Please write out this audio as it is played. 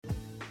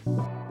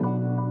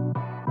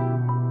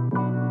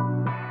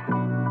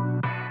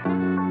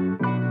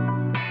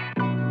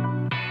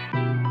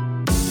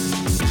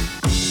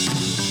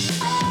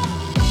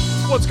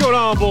What's going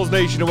on, Bulls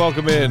Nation, and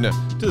welcome in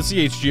to the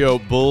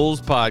CHGO Bulls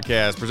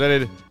podcast,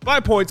 presented by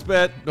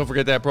PointsBet. Don't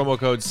forget that promo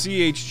code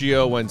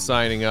CHGO when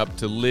signing up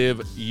to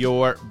live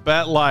your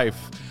bet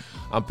life.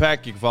 I'm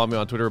Peck. You can follow me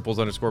on Twitter at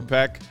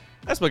Bulls_Peck.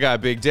 That's my guy,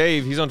 Big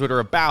Dave. He's on Twitter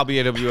at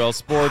BAWL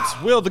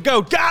Sports. Will the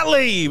GOAT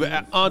Gottlieb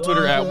on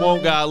Twitter at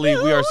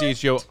Won'tGottlieb. We are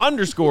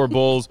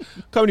CHGO_Bulls.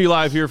 Coming to you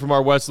live here from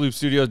our West Loop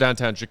Studios,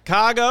 downtown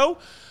Chicago.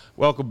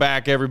 Welcome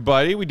back,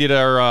 everybody. We did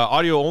our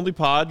audio-only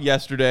pod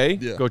yesterday.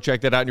 Yeah. Go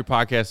check that out in your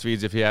podcast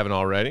feeds if you haven't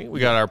already. We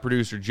got our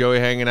producer, Joey,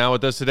 hanging out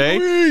with us today.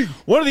 Joey.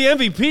 One of the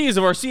MVPs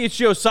of our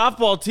CHGO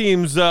softball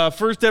team's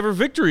first-ever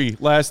victory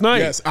last night.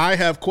 Yes, I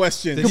have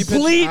questions.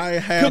 Complete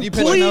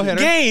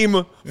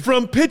game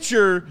from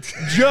pitcher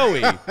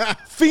Joey.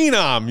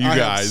 Phenom, you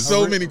guys.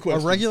 So many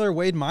questions. A regular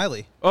Wade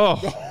Miley. We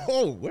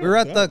were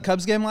at the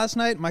Cubs game last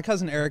night. My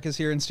cousin Eric is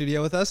here in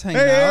studio with us, hanging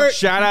out. Eric.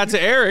 Shout out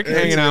to Eric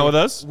hanging out with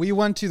us. We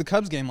went to the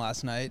Cubs game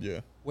last night.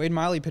 Yeah. Wade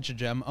Miley pitched a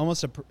gem.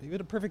 He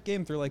had a perfect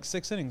game through like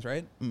 6 innings,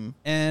 right? Mm.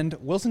 And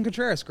Wilson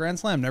Contreras, grand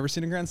slam. Never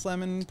seen a grand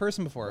slam in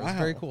person before. It was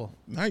very cool.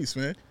 Nice,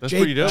 man. That's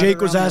pretty dope. Jake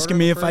was asking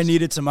me if I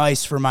needed some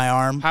ice for my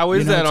arm. How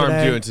is that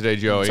arm doing today,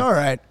 Joey? It's all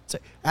right. It's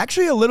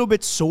actually a little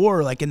bit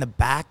sore, like in the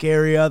back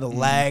area, the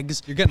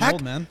legs. You're getting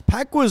old, man.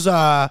 Peck was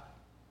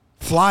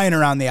flying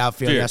around the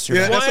outfield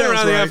yesterday. Yeah, flying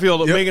around the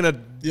outfield, making a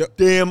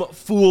damn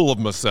fool of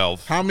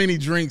myself. How many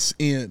drinks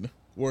in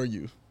were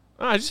you?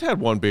 I just had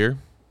one beer.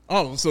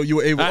 Oh, so you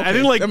were able. Okay, I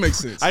didn't that makes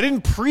sense. I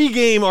didn't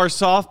pregame our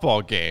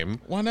softball game.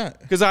 Why not?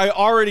 Because I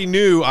already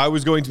knew I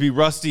was going to be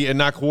rusty and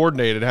not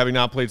coordinated, having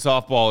not played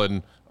softball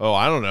in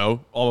I don't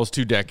know, almost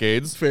 2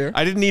 decades. Fair.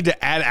 I didn't need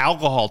to add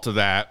alcohol to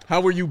that.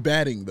 How were you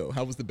batting though?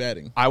 How was the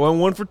batting? I went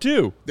 1 for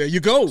 2. There you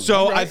go.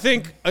 So I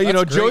think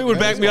Joey would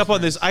back me up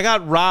on this. I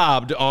got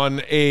robbed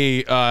on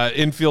a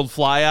infield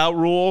flyout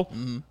rule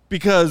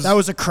because that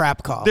was a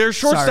crap call. Their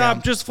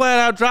shortstop just flat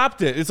out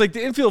dropped it. It's like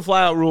the infield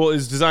flyout rule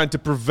is designed to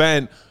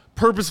prevent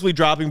purposefully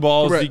dropping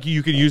balls that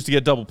you can use to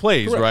get double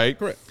plays, right?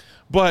 Correct.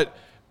 But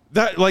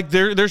that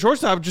their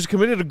shortstop just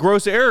committed a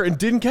gross error and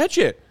didn't catch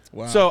it.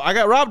 Wow. So I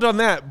got robbed on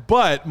that,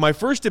 but my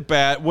first at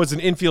bat was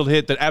an infield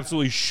hit that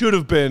absolutely should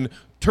have been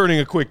turning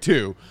a quick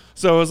 2.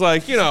 So it was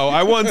like,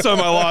 I won some,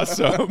 I lost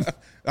some.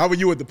 How were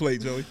you at the plate,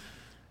 Joey?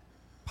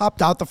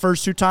 Popped out the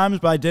first 2 times,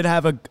 but I did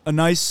have a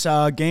nice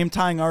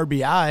game-tying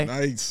RBI.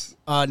 Nice.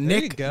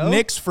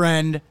 Nick's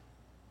friend,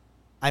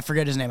 I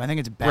forget his name. I think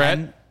it's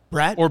Ben.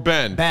 Brett? Or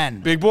Ben?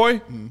 Ben. Big boy?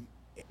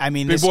 I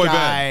mean, Big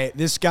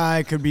this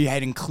guy could be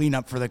heading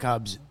cleanup for the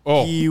Cubs.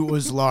 Oh. He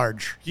was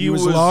large. He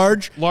was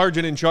large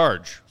and in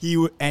charge.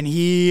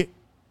 I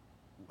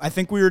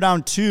think we were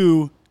down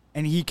 2,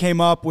 and he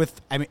came up with,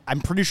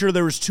 I'm pretty sure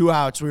there was 2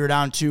 outs. We were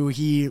down 2.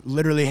 He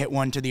literally hit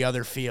one to the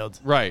other field.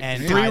 Right.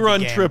 And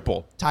 3-run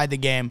triple. Tied the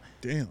game.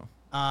 Damn.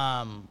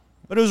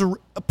 But it was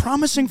a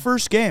promising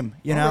first game.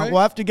 Right.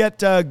 We'll have to get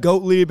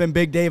Gottlieb and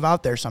Big Dave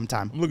out there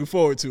sometime. I'm looking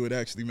forward to it,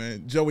 actually,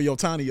 man. Joey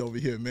Otani over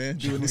here, man,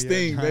 doing his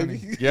thing,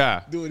 baby.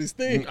 Yeah, doing his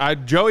thing.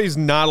 Joey's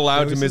not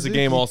allowed to miss a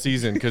game all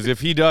season because if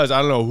he does,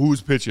 I don't know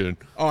who's pitching.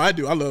 Oh, I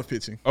do. I love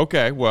pitching.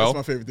 Okay, well,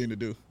 that's my favorite thing to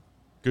do.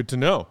 Good to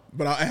know.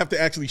 But I have to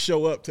actually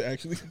show up to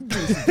actually do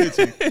some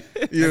pitching.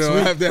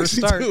 I have to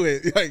actually do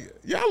it. Like,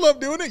 I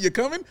love doing it. You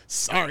coming?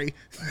 Sorry,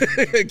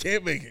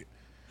 can't make it.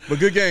 But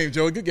good game,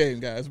 Joey. Good game,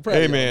 guys.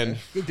 Hey, man.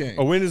 Good game.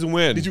 A win is a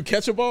win. Did you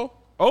catch a ball?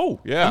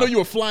 Oh, yeah. I know you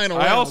were flying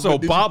around. I also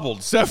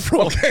bobbled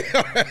several. Okay.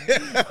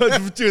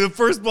 Dude, the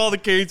first ball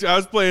that came to, I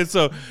was playing,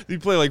 so you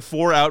play like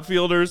 4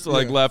 outfielders, so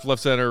like left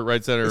center,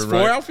 right center, it's and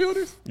 4 right.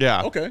 outfielders?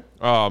 Yeah. Okay.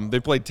 They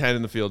played 10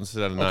 in the field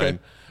instead of 9.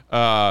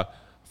 Okay.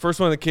 First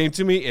one that came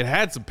to me, it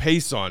had some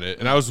pace on it,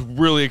 and I was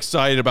really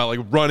excited about like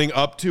running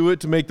up to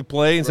it to make the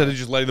play instead of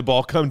just letting the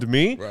ball come to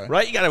me.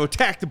 Right? You got to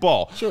attack the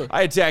ball. Sure.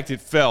 I attacked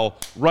it, fell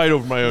right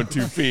over my own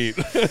 2 feet.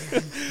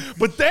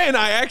 But then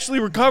I actually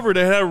recovered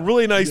and had a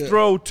really nice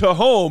throw to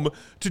home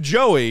to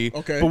Joey.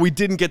 Okay. But we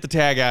didn't get the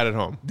tag out at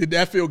home. Did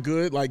that feel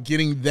good? Like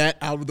getting that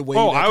out of the way?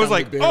 Oh, I was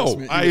like,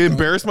 I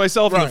embarrassed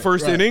myself in the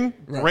first inning.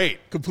 Right.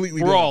 Great.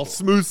 Completely. We're all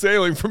smooth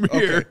sailing from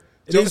here. Okay.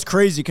 It is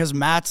crazy because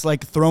Matt's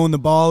like throwing the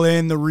ball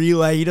in the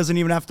relay. He doesn't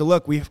even have to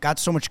look. We've got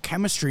so much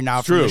chemistry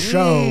now for the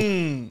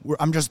show.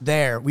 I'm just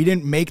there. We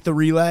didn't make the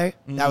relay.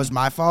 That was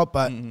my fault.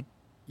 But,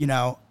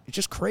 it's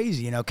just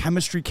crazy.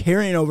 Chemistry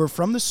carrying over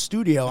from the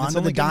studio onto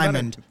the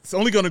diamond. It's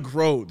only going to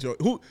grow, Joe.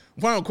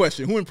 Final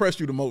question. Who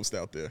impressed you the most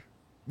out there?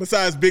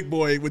 Besides Big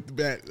Boy with the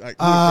bat. Like,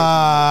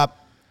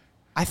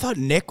 I thought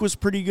Nick was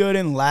pretty good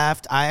and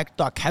left. I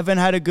thought Kevin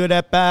had a good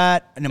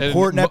at-bat, an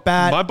important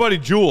at-bat. My buddy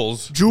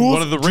Jules,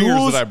 one of the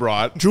ringers that I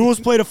brought. Jules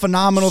played a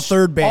phenomenal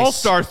third base.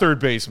 All-star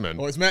third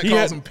baseman. As Matt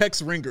calls them,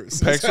 Peck's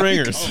ringers. Peck's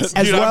ringers.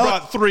 Dude, I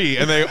brought 3,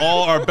 and they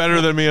all are better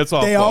than me at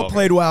softball. They all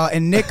played well,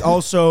 and Nick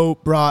also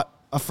brought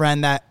a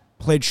friend that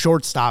played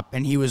shortstop,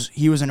 and he was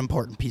an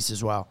important piece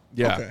as well.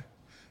 Yeah. Okay.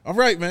 All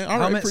right, man. All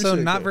right. So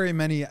not very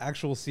many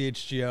actual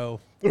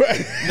CHGO.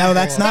 Right. No,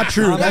 that's not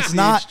true. That is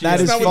not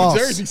false. what the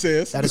jersey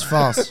says. That is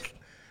false.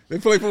 They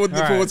play for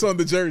what's on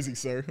the jersey,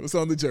 sir. What's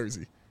on the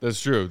jersey?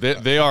 That's true.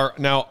 They are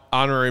now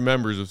honorary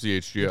members of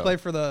CHGO. They play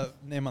for the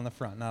name on the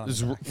front, not on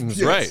the back. That's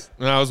Yes. right.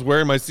 And I was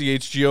wearing my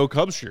CHGO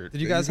Cubs shirt. Did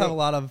you guys have a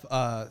lot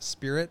of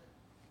spirit?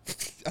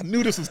 I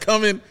knew this was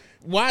coming.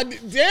 Why? Damn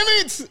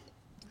it!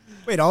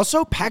 Wait,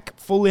 also, Peck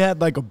fully had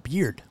like a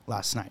beard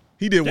last night.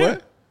 He did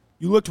what?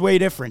 You looked way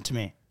different to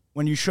me.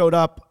 When you showed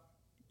up,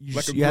 you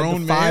Like a had the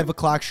grown 5 man?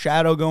 o'clock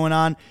shadow going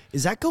on.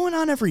 Is that going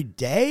on every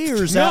day?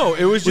 Or is No,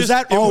 that, it was just-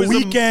 that it all was a-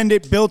 weekend?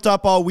 It built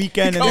up all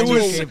weekend. And called then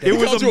you you a- shaved It it.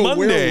 was called a you a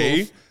Monday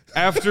werewolf.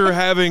 after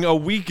having a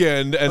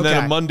weekend and then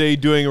Okay. a Monday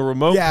doing a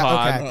remote Yeah,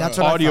 pod, okay. That's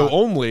what I audio thought.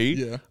 only.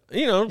 Yeah.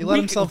 You know, He let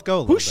himself go a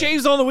little Who bit.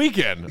 shaves on the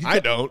weekend? I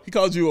don't. He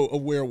called you a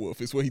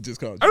werewolf. Is what he just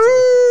called you.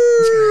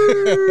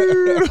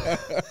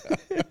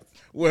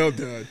 Well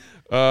done.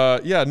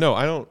 Yeah, no,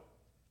 I don't.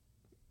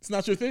 It's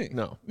not your thing.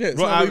 No. Yeah, it's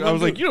well, not what you I was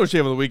wanna like, do. you don't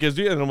shave on the weekends,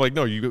 do you? And I'm like,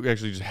 no, you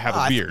actually just have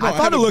a beard. I No,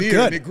 thought have it a looked beard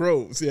good. and it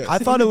grows. Yes. I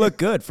thought it looked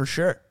good for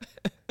sure.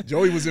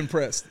 Joey was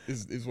impressed.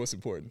 Is what's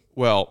important.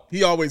 Well,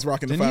 He always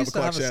rocking the Didn't you 5 used to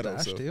o'clock have a shadow.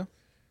 stash, So. do you?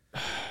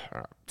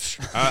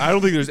 I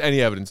don't think there's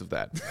any evidence of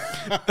that.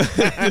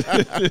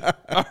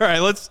 All right,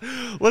 let's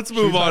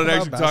move on and talk actually about talk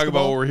about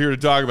basketball? what we're here to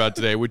talk about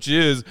today, which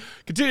is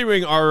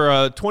continuing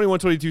our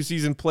 21-22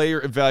 season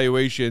player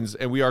evaluations,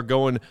 and we are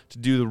going to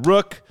do the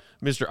Rook,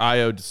 Mr.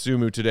 Io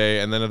Dosunmu today,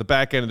 and then at the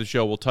back end of the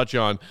show, we'll touch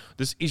on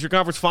this Eastern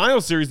Conference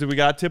Finals series that we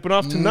got tipping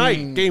off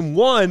tonight. Game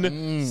 1,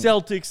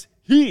 Celtics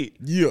Heat.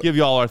 Yeah. Give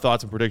you all our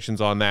thoughts and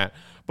predictions on that.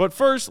 But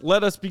first,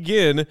 let us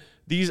begin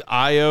these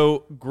Io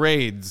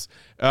grades.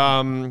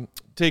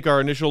 Take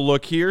our initial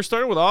look here,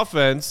 starting with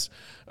offense.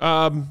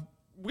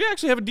 We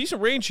actually have a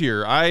decent range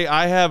here.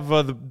 I have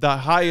the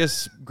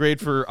highest grade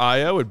for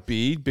Io at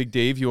B. Big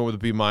Dave, you went with a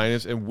B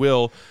minus, and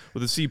Will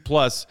with a C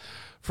plus.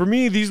 For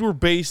me, these were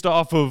based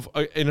off of,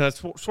 and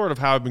that's sort of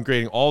how I've been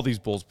grading all these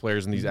Bulls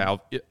players in these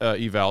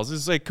evals.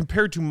 Is like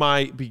compared to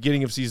my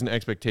beginning of season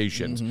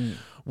expectations.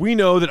 We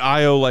know that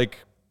Io, like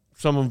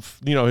some of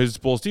his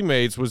Bulls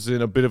teammates, was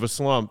in a bit of a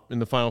slump in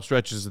the final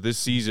stretches of this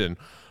season.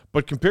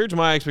 But compared to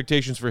my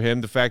expectations for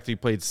him, the fact that he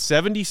played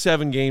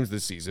 77 games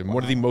this season,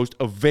 one of the most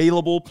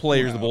available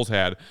players the Bulls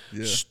had,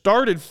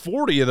 started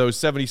 40 of those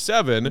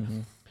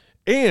 77,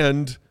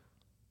 and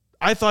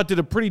I thought did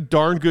a pretty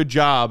darn good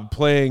job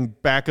playing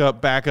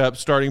backup,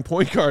 starting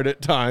point guard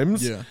at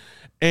times. Yeah.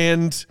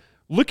 And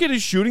look at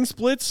his shooting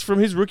splits from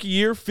his rookie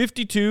year,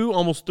 52,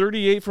 almost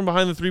 38 from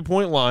behind the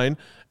three-point line,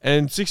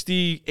 and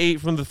 68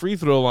 from the free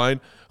throw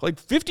line. Like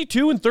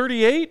 52 and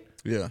 38?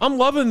 Yeah. I'm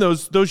loving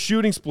those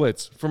shooting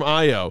splits from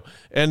Io.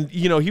 And,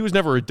 he was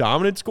never a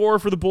dominant scorer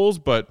for the Bulls,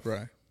 but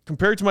Right.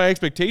 compared to my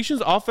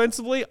expectations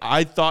offensively,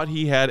 I thought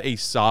he had a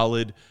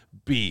solid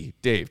B.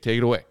 Dave, take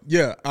it away.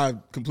 Yeah, I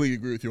completely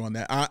agree with you on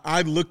that.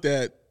 I looked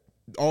at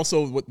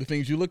also what the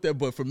things you looked at,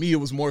 but for me, it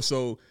was more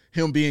so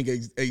him being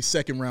a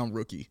second-round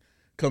rookie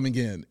coming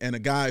in and a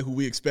guy who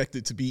we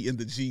expected to be in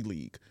the G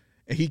League.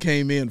 And he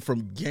came in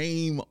from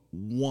game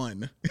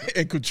 1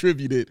 and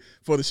contributed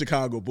for the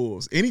Chicago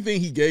Bulls. Anything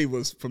he gave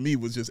us, for me,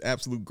 was just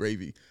absolute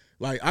gravy.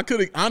 Like, I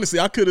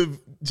could have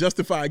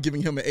justified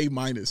giving him an A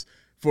minus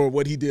for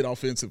what he did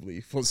offensively,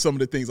 for some of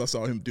the things I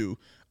saw him do.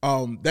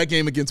 That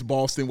game against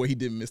Boston where he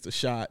didn't miss the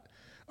shot.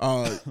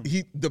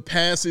 The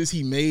passes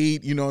he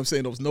made,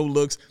 those no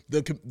looks,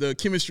 the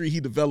chemistry he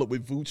developed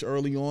with Vooch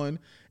early on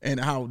and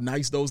how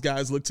nice those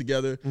guys looked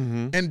together.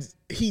 And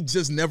he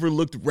just never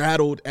looked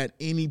rattled at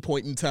any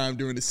point in time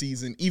during the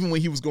season. Even when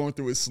he was going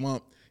through his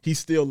slump, he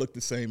still looked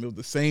the same. It was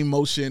the same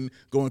motion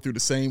going through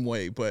the same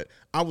way. But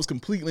I was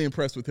completely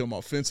impressed with him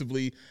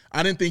offensively.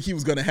 I didn't think he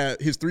was going to have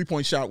his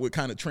three-point shot would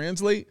kind of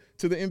translate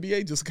to the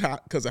NBA just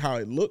because of how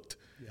it looked.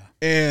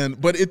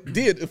 But it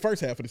did the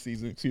first half of the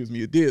season.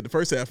 It did the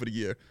first half of the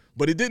year,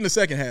 but it didn't the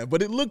second half.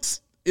 But it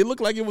looked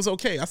like it was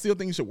okay. I still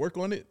think you should work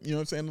on it. You know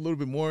what I'm saying? A little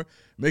bit more,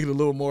 make it a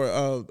little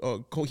more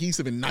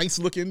cohesive and nice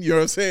looking. You know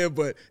what I'm saying?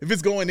 But if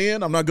it's going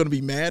in, I'm not going to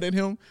be mad at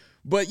him.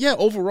 But yeah,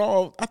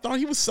 overall, I thought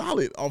he was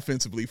solid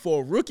offensively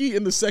for a rookie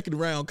in the second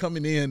round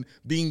coming in,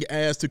 being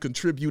asked to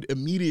contribute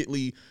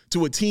immediately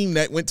to a team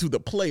that went to the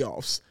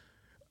playoffs.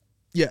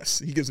 Yes,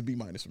 he gives a B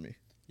minus for me.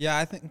 Yeah,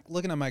 I think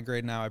looking at my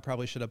grade now, I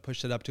probably should have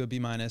pushed it up to a B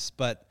minus,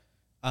 but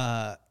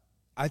I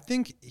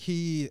think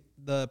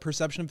the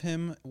perception of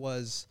him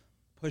was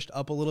pushed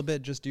up a little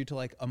bit just due to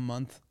like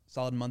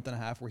solid month and a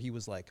half where he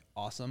was like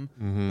awesome.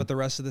 But the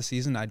rest of the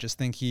season, I just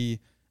think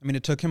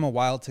it took him a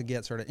while to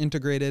get sort of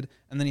integrated.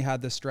 And then he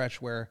had this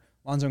stretch where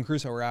Lonzo and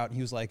Caruso were out and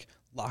he was like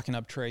locking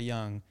up Trae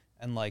Young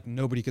and like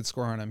nobody could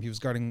score on him. He was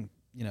guarding,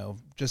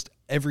 just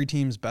every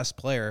team's best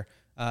player.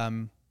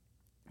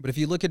 But if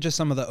you look at just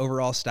some of the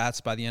overall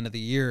stats by the end of the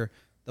year,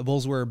 the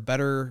Bulls were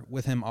better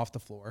with him off the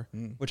floor,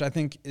 which I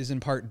think is in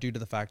part due to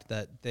the fact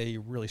that they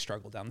really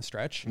struggled down the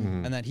stretch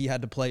and that he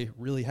had to play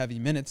really heavy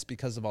minutes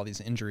because of all these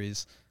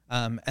injuries.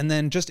 And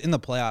then just in the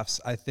playoffs,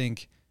 I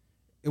think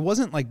it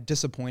wasn't like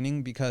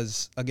disappointing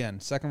because, again,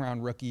 second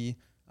round rookie,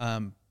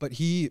 but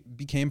he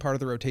became part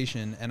of the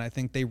rotation. And I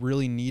think they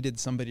really needed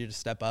somebody to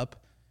step up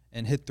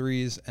and hit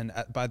threes. And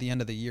by the end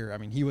of the year,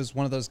 he was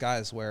one of those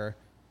guys where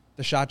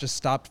the shot just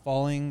stopped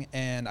falling,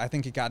 and I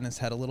think it got in his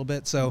head a little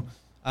bit. So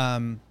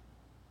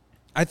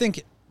I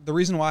think the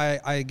reason why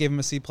I gave him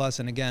a C+,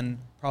 and again,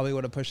 probably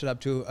would have pushed it up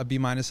to a B-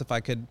 if I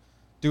could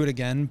do it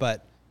again,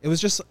 but it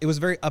was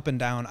very up and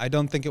down. I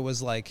don't think it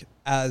was like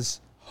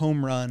as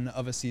home run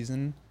of a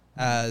season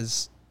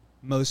as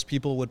most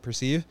people would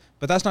perceive,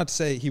 but that's not to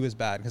say he was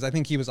bad, because I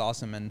think he was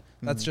awesome, and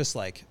that's just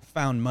like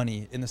found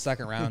money in the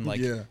second round. Like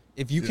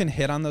if you can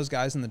hit on those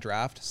guys in the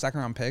draft, second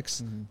round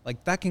picks,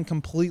 like that can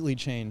completely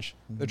change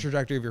the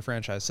trajectory of your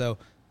franchise. So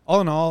all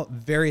in all,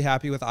 very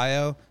happy with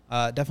Io.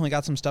 Definitely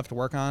got some stuff to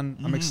work on.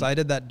 I'm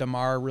excited that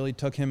DeMar really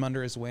took him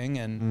under his wing,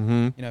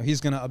 and you know, he's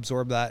going to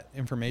absorb that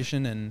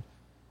information, and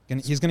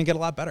he's going to get a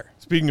lot better.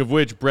 Speaking of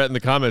which, Brett in the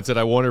comments said,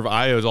 I wonder if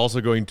Io is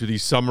also going to the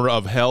Summer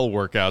of Hell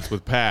workouts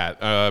with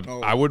Pat.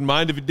 I wouldn't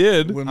mind if he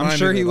did. I'm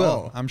sure he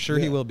will. I'm sure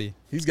he will be.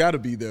 He's got to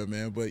be there,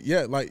 man. But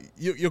yeah, like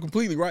you're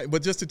completely right.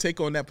 But just to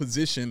take on that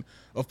position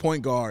of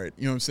point guard,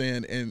 you know what I'm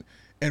saying,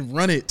 and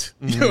run it.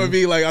 You know what I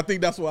mean? Like, I think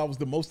that's what I was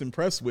the most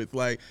impressed with.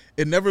 Like,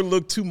 it never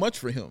looked too much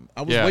for him.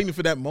 I was waiting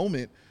for that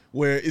moment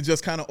where it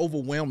just kind of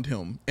overwhelmed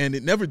him, and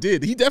it never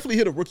did. He definitely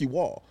hit a rookie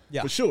wall,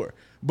 for sure.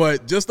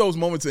 But just those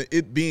moments of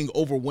it being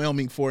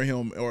overwhelming for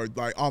him, or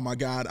like, oh my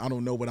God, I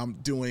don't know what I'm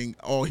doing.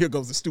 Oh, here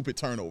goes a stupid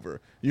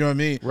turnover. You know what I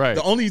mean? Right.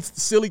 The only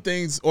silly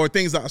things, or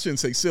things I shouldn't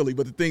say silly,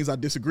 but the things I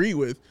disagree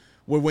with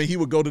were when he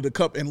would go to the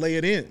cup and lay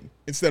it in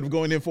instead of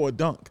going in for a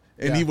dunk.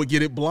 And he would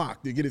get it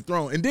blocked and get it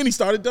thrown. And then he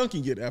started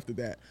dunking it after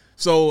that.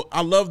 So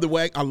I love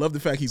the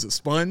fact he's a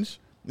sponge.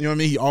 You know what I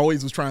mean? He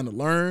always was trying to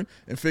learn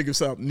and figure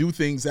some new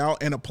things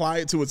out and apply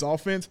it to his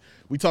offense.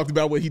 We talked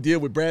about what he did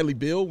with Bradley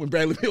Beal when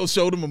Bradley Beal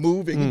showed him a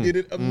move and he did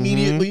it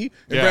immediately.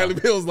 And Bradley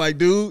Beal's like,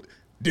 dude,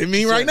 didn't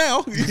mean right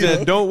now. He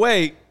said, don't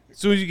wait. As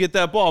soon as you get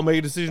that ball, make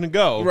a decision to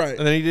go. Right.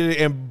 And then he did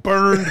it and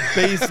burned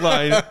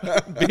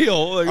baseline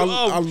Beal. Like,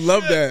 I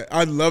love that.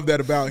 I love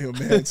that about him,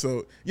 man.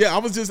 So yeah, I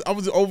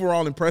was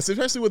overall impressed,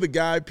 especially with a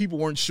guy people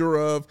weren't sure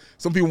of.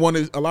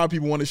 A lot of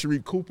people wanted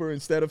Sharif Cooper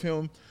instead of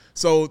him.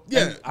 So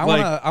yeah, and I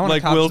want to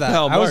like cop Will's that.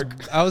 pal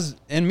Mark. I was,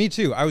 and me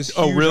too. I was. Huge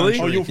Oh, really?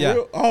 on Oh, Sharif. you for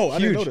real? Oh, I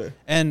didn't know that.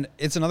 And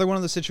it's another one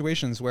of those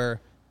situations where,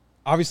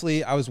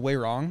 obviously, I was way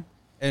wrong,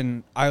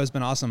 and Io's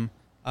been awesome.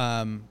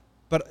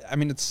 But I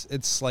mean,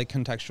 it's like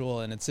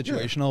contextual and it's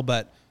situational.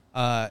 But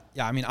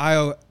I mean,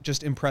 Io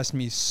just impressed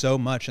me so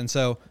much, and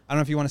so I don't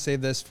know if you want to save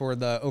this for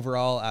the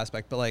overall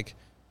aspect, but like,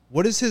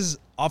 what is his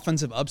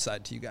offensive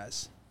upside to you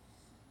guys?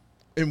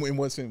 In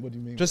what sense? What do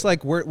you mean? Just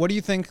like, what do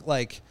you think,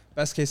 like,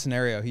 best case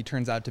scenario he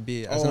turns out to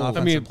be as an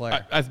offensive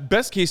player?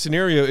 Best case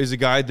scenario is a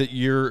guy that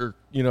your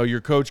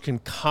coach can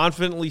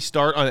confidently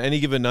start on any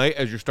given night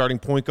as your starting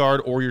point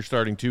guard or your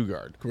starting two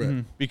guard.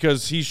 Correct.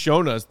 Because he's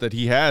shown us that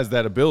he has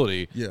that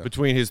ability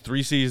between his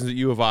 3 seasons at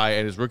U of I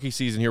and his rookie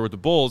season here with the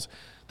Bulls,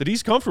 that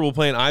he's comfortable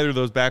playing either of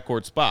those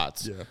backcourt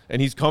spots. Yeah.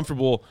 And he's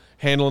comfortable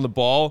handling the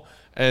ball.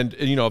 And,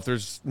 you know, if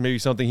there's maybe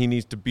something he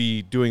needs to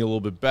be doing a little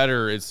bit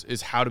better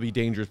is how to be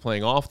dangerous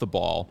playing off the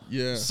ball.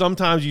 Yeah.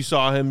 Sometimes you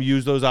saw him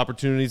use those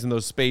opportunities in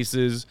those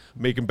spaces,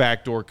 making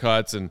backdoor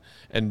cuts. And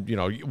you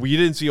know, we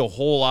didn't see a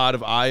whole lot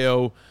of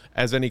Io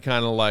as any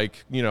kind of,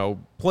 like, you know,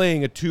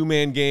 playing a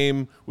two-man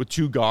game with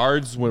two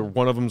guards where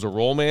one of them's a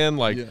roll man.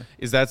 Like,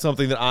 is that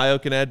something that Io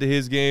can add to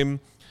his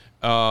game?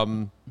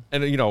 And,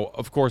 you know,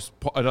 of course,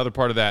 another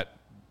part of that,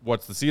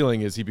 what's the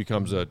ceiling, is he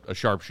becomes a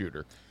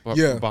sharpshooter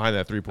behind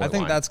that three-point line. I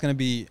think that's going to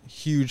be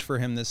huge for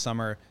him this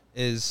summer,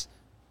 is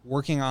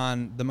working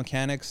on the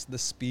mechanics, the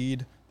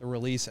speed, the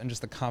release, and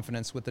just the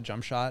confidence with the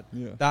jump shot.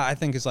 Yeah. That, I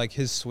think, is like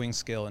his swing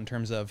skill in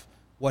terms of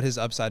what his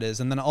upside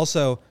is. And then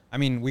also, I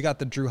mean, we got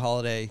the Drew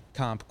Holiday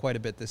comp quite a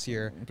bit this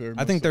year.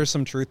 I think there's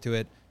some truth to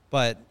it,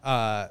 but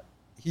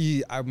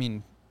he's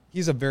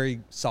a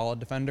very solid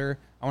defender.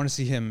 I want to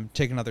see him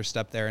take another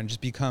step there and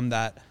just become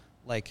that,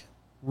 like,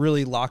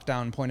 really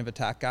lockdown point of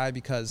attack guy,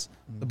 because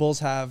the Bulls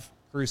have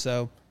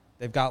Caruso,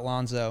 they've got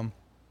Lonzo,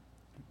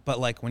 but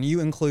like when you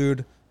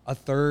include a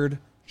third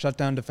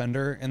shutdown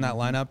defender in that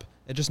lineup,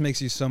 it just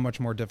makes you so much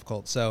more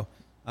difficult. So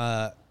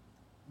I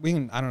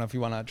don't know if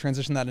you want to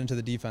transition that into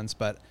the defense,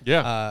 but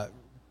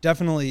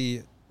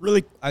definitely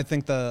really, I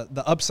think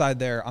the upside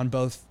there on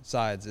both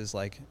sides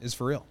is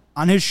for real.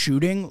 On his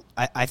shooting,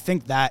 I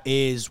think that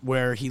is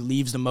where he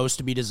leaves the most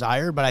to be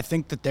desired. But I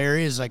think that there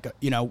is, like,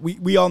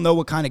 we all know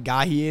what kind of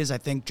guy he is, I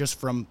think, just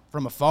from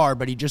afar.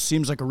 But he just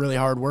seems like a really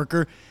hard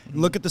worker.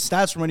 And look at the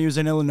stats from when he was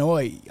in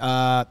Illinois.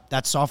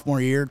 That sophomore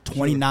year,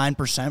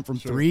 29% from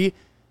three.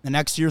 The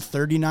next year,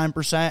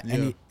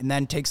 39%. And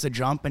then takes the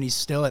jump, and he's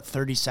still at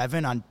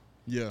 37 on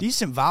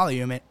decent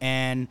volume.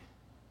 And,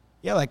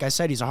 like I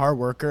said, he's a hard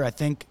worker. I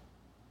think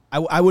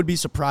I would be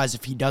surprised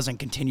if he doesn't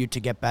continue to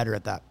get better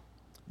at that.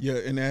 Yeah,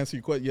 and to answer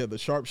your question, the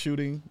sharp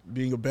shooting,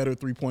 being a better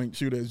three-point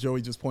shooter, as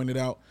Joey just pointed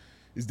out,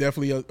 is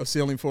definitely a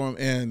ceiling for him.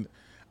 And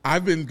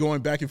I've been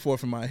going back and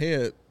forth in my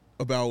head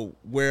about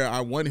where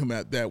I want him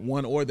at, that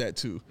one or that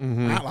two.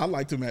 I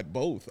liked him at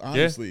both,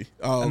 honestly.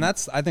 Yeah. And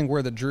that's, I think,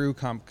 where the Drew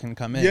comp can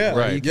come in. Yeah,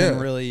 where he can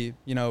really,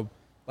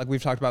 like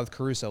we've talked about with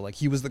Caruso, like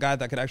he was the guy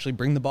that could actually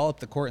bring the ball up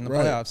the court in the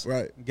playoffs,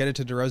 get it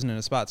to DeRozan in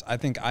his spots. I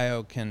think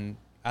Io can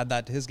add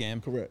that to his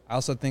game. Correct. I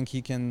also think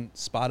he can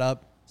spot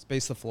up,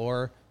 space the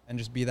floor, and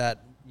just be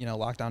that,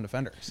 lockdown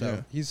defender.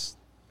 So he's.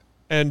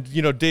 And,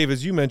 Dave,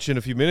 as you mentioned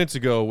a few minutes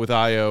ago with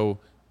Ayo,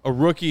 a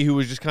rookie who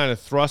was just kind of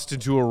thrust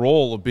into a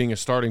role of being a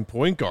starting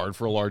point guard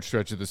for a large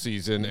stretch of the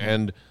season,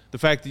 and the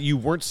fact that you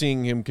weren't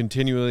seeing him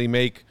continually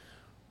make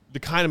the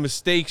kind of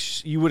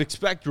mistakes you would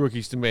expect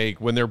rookies to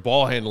make when their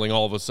ball handling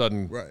all of a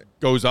sudden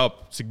goes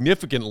up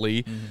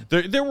significantly.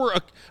 There were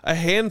a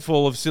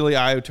handful of silly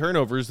Ayo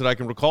turnovers that I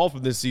can recall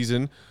from this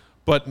season,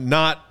 but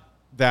not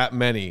that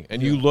many.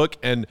 And you look,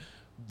 and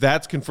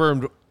that's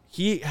confirmed.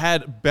 He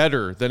had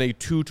better than a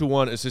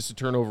 2-to-1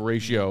 assist-to-turnover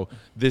ratio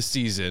this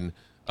season.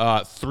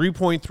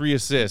 3.3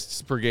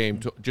 assists per game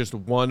to just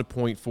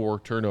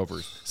 1.4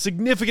 turnovers.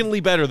 Significantly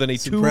better than a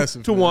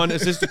 2-to-1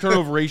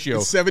 assist-to-turnover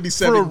ratio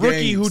 77 for a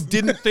rookie games. who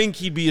didn't think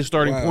he'd be a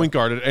starting point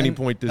guard at any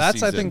point this season.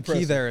 That's, I think,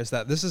 key there is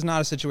that this is not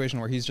a situation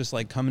where he's just,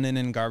 coming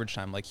in garbage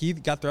time. He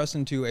got thrust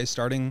into a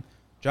starting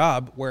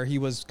job where he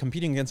was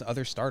competing against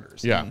other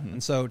starters. Yeah.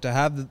 And so to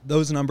have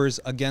those numbers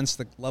against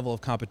the level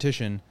of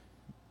competition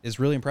is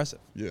really impressive.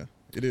 Yeah,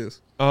 it is.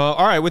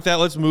 All right, with that,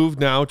 let's move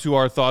now to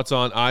our thoughts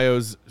on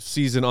Ayo's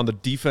season on the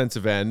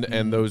defensive end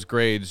and those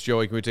grades.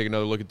 Joey, can we take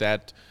another look at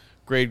that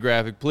grade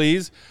graphic,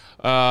 please?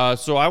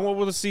 So I went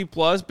with a C+,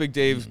 Big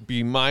Dave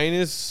B-,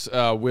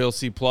 Will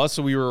C+.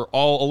 So we were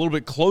all a little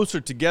bit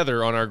closer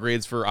together on our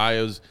grades for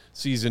Ayo's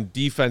season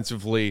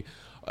defensively.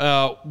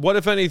 What,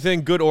 if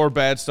anything, good or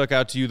bad, stuck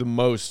out to you the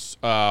most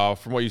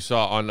from what you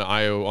saw on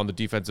Ayo on the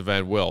defensive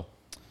end, Will?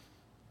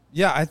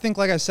 Yeah, I think,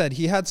 like I said,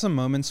 he had some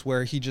moments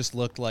where he just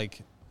looked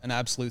like an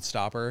absolute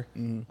stopper.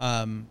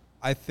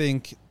 I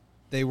think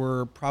they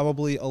were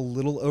probably a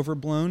little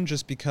overblown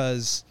just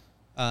because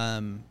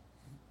the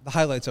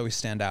highlights always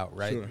stand out,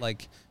 right? Sure.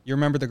 You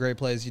remember the great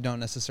plays, you don't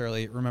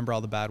necessarily remember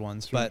all the bad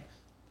ones. Sure. But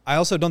I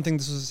also don't think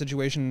this was a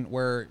situation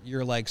where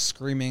you're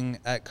screaming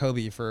at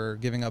Kobe for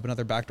giving up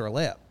another backdoor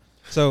layup.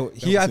 So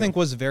I think,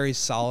 was very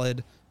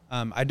solid.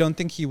 I don't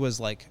think he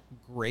was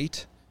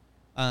great.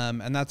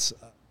 And that's,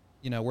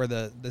 where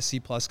the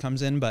C+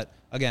 comes in. But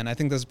again, I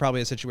think this is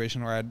probably a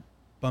situation where I'd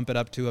bump it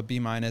up to a B-,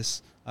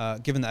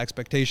 given the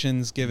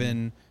expectations,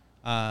 given,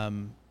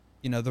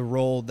 the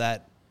role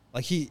that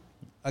he,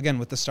 again,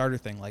 with the starter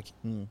thing,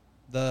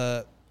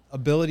 the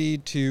ability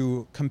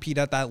to compete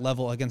at that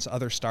level against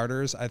other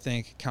starters, I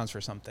think counts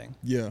for something.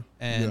 Yeah.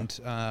 And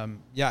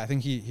I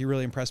think he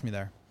really impressed me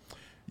there.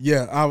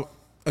 Yeah.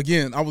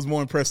 I was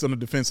more impressed on the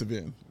defensive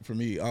end for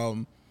me.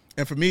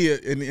 And for me,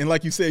 and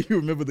like you said, you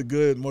remember the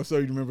good more so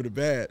you remember the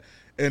bad.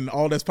 And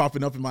all that's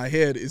popping up in my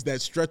head is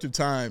that stretch of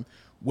time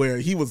where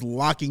he was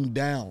locking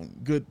down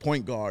good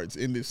point guards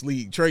in this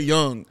league. Trae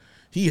Young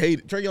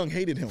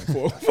hated him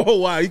for a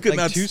while. He could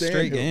not stand him. 2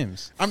 straight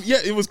games.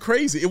 It was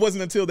crazy. It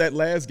wasn't until that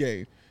last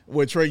game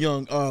where Trae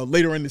Young,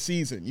 later in the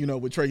season,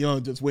 where Trae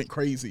Young just went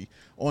crazy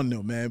on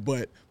them, man.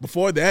 But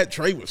before that,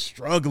 Trae was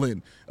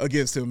struggling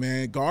against him,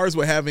 man. Guards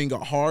were having a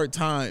hard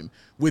time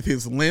with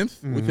his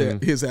length,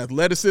 with his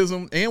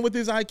athleticism, and with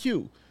his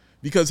IQ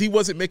because he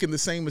wasn't making the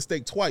same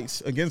mistake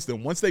twice against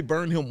them. Once they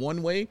burned him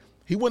one way,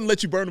 he wouldn't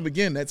let you burn him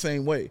again that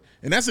same way.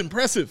 And that's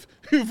impressive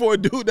for a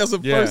dude that's the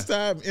first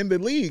time in the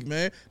league,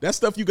 man. That's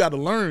stuff you got to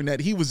learn that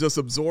he was just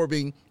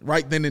absorbing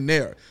right then and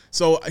there.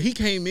 So he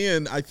came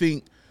in, I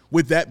think,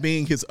 with that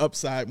being his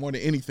upside more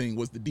than anything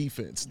was the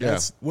defense.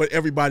 That's what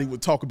everybody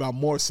would talk about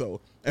more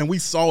so. And we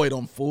saw it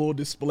on full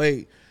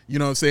display,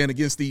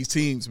 against these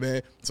teams,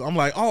 man. So I'm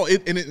like,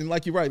 and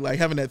like you're right,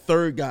 having that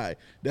third guy,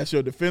 that's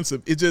your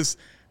defensive. It just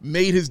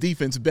made his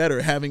defense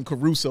better having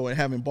Caruso and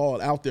having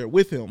Ball out there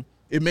with him.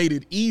 It made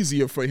it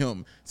easier for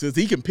him since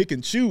he can pick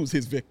and choose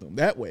his victim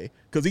that way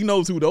because he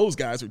knows who those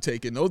guys are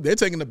taking. They're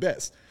taking the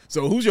best.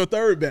 So who's your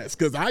third best?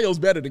 Because Ayo's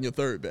better than your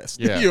third best.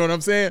 Yeah. You know what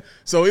I'm saying?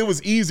 So it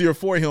was easier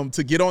for him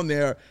to get on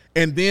there.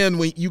 And then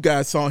when you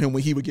guys saw him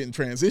when he would get in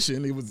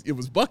transition, it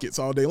was buckets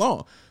all day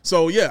long.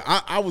 So, yeah,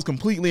 I was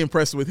completely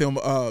impressed with him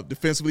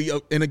defensively.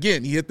 And,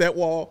 again, he hit that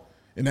wall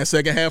in that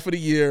second half of the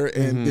year,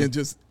 and then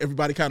just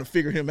everybody kind of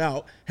figured him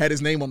out, had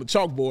his name on the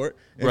chalkboard,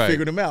 and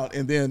figured him out.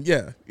 And then,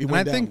 it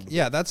went down. I think,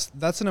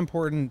 that's an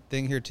important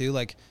thing here, too.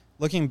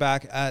 Looking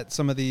back at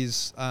some of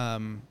these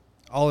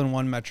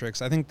all-in-one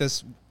metrics, I think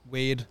this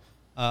weighed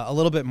a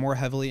little bit more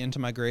heavily into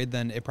my grade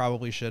than it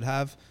probably should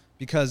have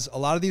because a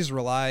lot of these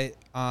rely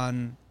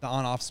on the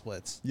on-off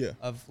splits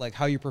of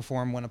how you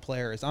perform when a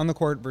player is on the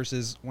court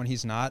versus when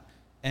he's not.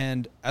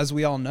 And as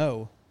we all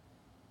know,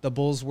 the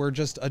Bulls were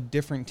just a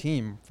different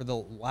team for the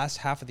last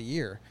half of the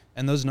year,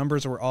 and those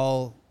numbers were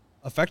all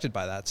affected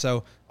by that.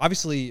 So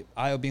obviously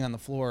Ayo being on the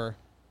floor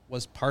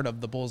was part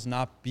of the Bulls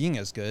not being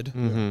as good,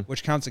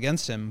 which counts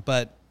against him.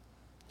 But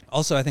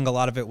also I think a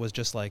lot of it was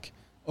just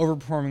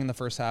overperforming in the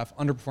first half,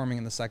 underperforming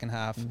in the second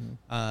half,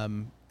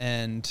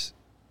 and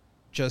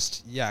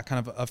just,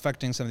 kind of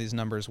affecting some of these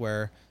numbers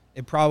where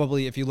it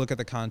probably, if you look at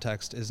the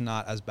context, is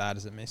not as bad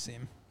as it may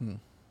seem.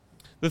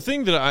 The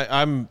thing that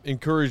I'm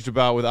encouraged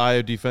about with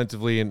Ayo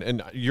defensively,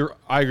 and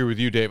I agree with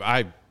you, Dave,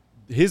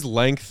 his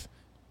length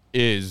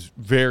is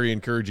very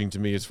encouraging to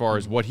me as far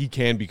as what he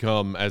can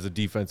become as a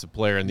defensive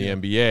player in the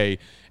NBA.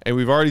 And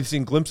we've already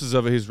seen glimpses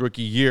of it his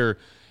rookie year.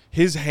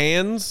 His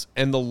hands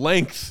and the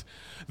length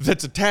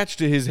that's attached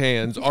to his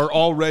hands are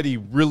already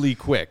really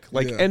quick,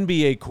 like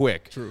NBA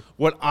quick. True.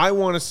 What I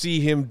want to see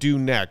him do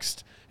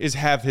next is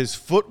have his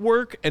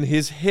footwork and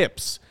his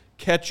hips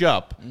catch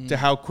up to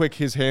how quick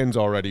his hands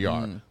already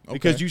are.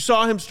 Because you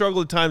saw him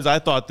struggle at times, I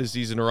thought this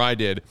season, or I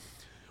did,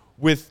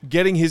 with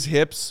getting his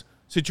hips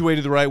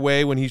situated the right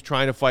way when he's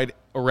trying to fight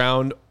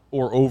around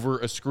or over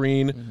a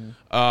screen,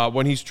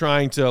 when he's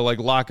trying to like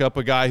lock up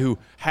a guy who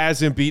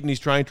has him beaten, he's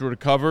trying to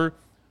recover.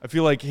 I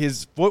feel like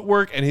his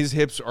footwork and his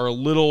hips are a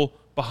little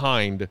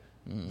behind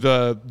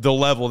the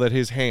level that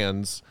his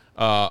hands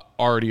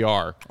already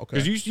are.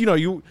 Because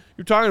you're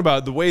talking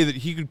about the way that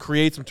he could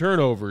create some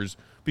turnovers,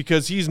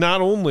 because he's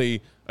not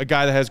only a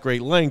guy that has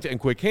great length and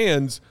quick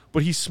hands,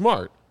 but he's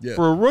smart. Yeah.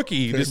 For a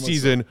rookie this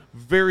season,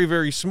 very,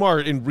 very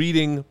smart in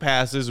reading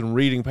passes and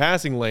reading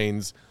passing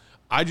lanes.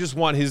 I just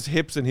want his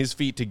hips and his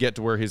feet to get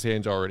to where his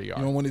hands already are.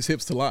 You don't want his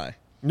hips to lie.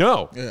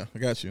 No. Yeah, I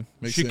got you.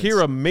 Makes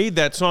Shakira sense. made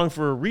that song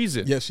for a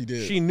reason. Yes, she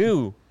did. She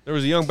knew there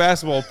was a young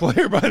basketball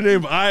player by the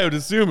name of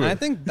Dosunmu I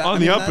think that, on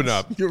the up and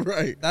up. You're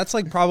right. That's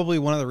like probably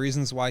one of the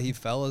reasons why he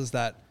fell, is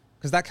that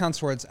because that counts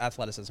towards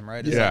athleticism,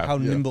 right? It's Yeah. like how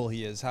nimble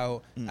he is,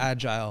 how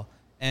agile.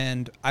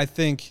 And I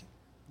think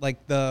like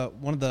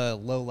one of the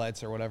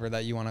lowlights or whatever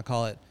that you want to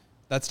call it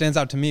that stands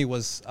out to me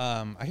was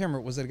I can't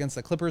remember, was it against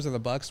the Clippers or the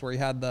Bucks, where he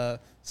had the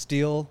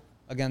steal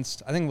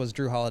against, I think it was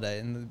Drew Holiday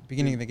in the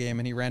beginning of the game,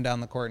 and he ran down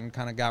the court and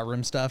kind of got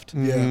rim stuffed.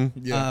 Yeah.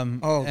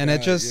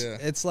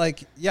 It's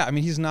like, I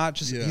mean, he's not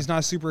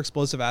a super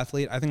explosive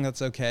athlete. I think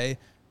that's okay.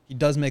 He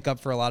does make up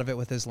for a lot of it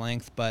with his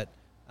length, but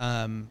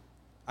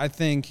I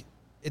think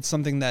it's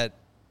something that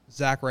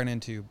Zach ran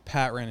into,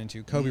 Pat ran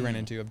into, Kobe ran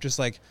into, of just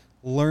like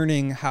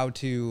learning how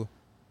to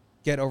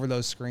get over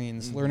those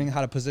screens, learning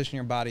how to position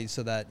your body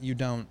so that you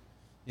don't,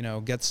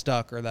 get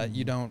stuck, or that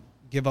you don't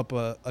give up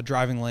a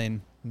driving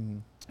lane.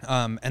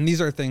 And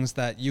these are things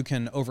that you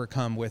can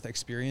overcome with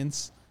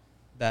experience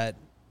that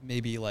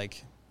maybe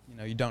like,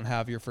 you don't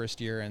have your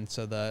first year. And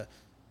so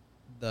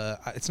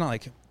it's not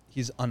like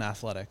he's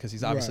unathletic, because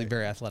he's obviously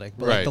very athletic,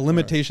 but like the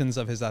limitations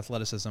of his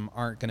athleticism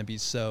aren't going to be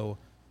so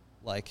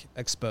like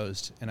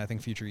exposed in, I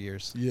think, future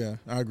years. Yeah,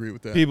 I agree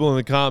with that. People in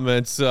the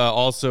comments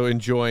also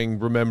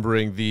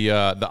remembering the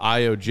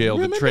IO jail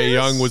that Trae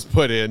Young was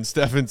put in.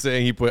 Stefan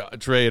saying he put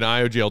Trae in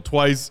IO jail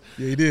twice.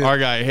 Yeah, he did. Our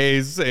guy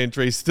Hayes saying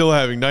Trae's still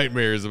having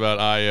nightmares about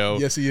IO.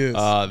 Yes, he is.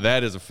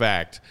 That is a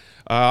fact.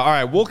 All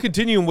right, we'll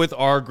continue with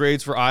our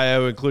grades for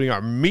IO, including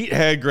our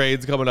meathead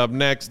grades coming up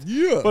next.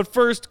 Yeah. But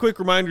first, quick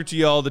reminder to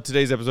y'all that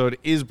today's episode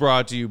is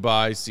brought to you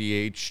by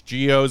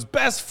CHGO's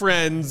best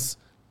friends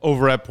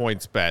over at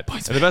PointsBet.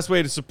 And the best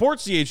way to support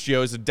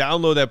CHGO is to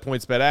download that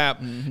PointsBet app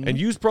and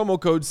use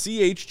promo code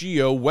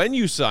CHGO when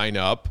you sign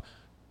up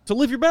to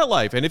live your bet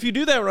life. And if you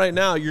do that right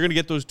now, you're going to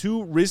get those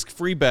 2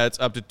 risk-free bets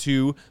up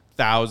to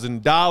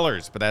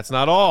 $2,000. But that's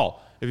not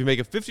all. If you make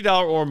a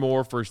 $50 or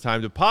more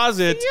first-time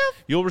deposit,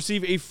 you'll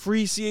receive a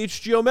free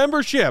CHGO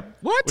membership,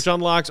 which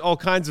unlocks all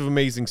kinds of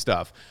amazing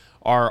stuff.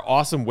 Our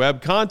awesome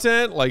web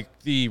content, like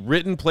the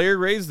written player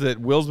grades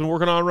that Will's been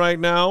working on right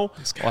now.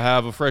 I'll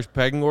have a fresh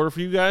pegging order for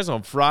you guys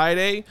on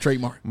Friday.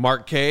 Trademark.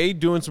 Mark K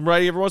doing some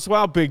writing every once in a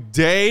while. Big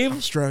Dave,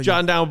 Australia.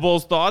 jotting down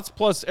Bulls thoughts,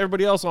 plus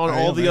everybody else on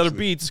all the other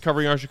beats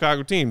covering our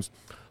Chicago teams.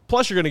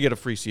 Plus, you're going to get a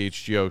free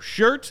CHGO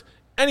shirt,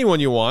 anyone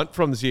you want,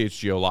 from the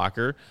CHGO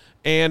locker,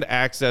 and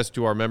access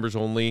to our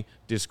members-only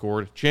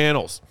Discord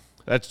channels.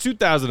 That's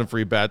 2,000 in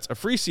free bets, a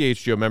free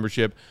CHGO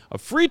membership, a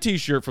free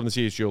T-shirt from the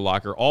CHGO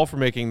locker, all for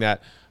making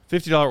that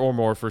 $50 or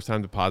more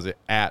first-time deposit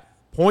at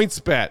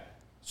PointsBet.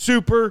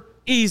 Super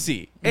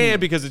easy.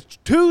 And because it's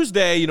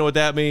Tuesday, you know what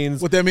that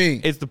means? What that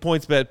mean? It's the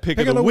PointsBet pick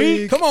of the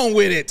week. Come on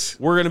with it.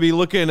 We're going to be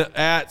looking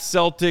at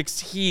Celtics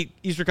Heat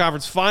Eastern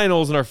Conference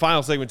Finals in our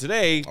final segment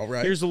today. All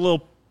right. Here's a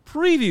little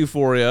preview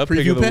for you,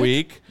 pick of the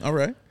week. All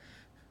right.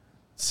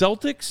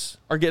 Celtics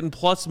are getting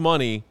plus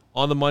money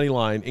on the money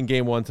line in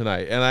game 1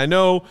 tonight. And I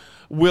know,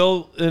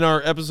 Will, in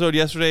our episode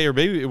yesterday, or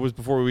maybe it was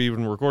before we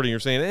even recording,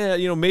 you're saying,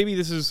 maybe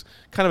this is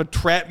kind of a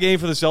trap game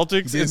for the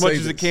Celtics as much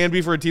as it can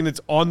be for a team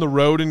that's on the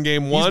road in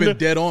game 1. He's been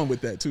dead on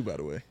with that too, by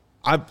the way.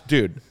 I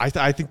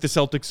think the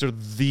Celtics are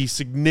the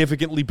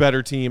significantly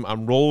better team.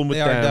 I'm rolling with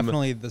them. They are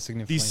definitely the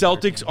significantly The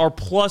Celtics are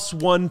plus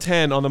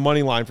 110 on the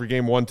money line for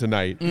game 1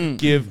 tonight.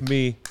 Give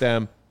me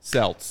them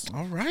Celts.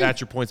 All right.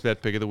 That's your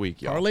PointsBet pick of the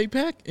week, y'all. Parlay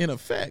pack in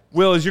effect.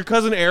 Will, is your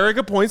cousin Eric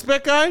a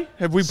PointsBet guy?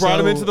 Have we brought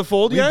him into the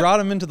fold yet? We brought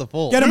him into the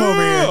fold. Get him over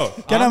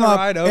here. Get him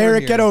up.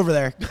 Eric, get over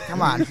there.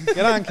 Come on. Get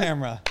on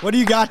camera. What do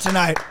you got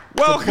tonight?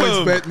 Welcome.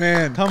 PointsBet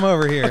man. Come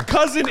over here.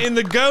 Cousin in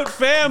the GOAT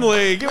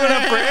family. Give it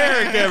up for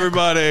Eric,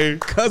 everybody.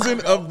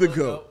 Cousin of the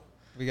GOAT.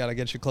 We got to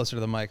get you closer to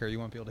the mic or you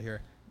won't be able to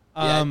hear.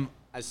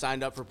 I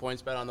signed up for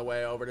PointsBet on the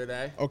way over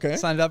today. Okay.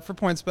 Signed up for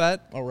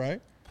PointsBet. All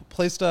right.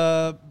 Placed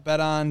a bet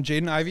on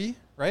Jaden Ivey,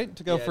 right?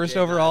 To go first Jaden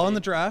overall Ivey. in the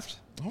draft.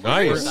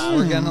 Nice.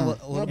 We're getting a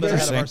little bit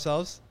ahead of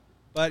ourselves.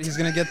 But he's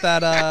going to get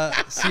that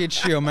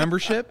CHGO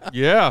membership.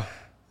 Yeah.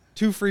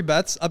 2 free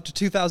bets up to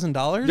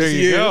 $2,000. There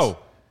you go.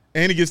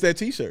 And he gets that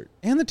T-shirt.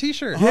 And the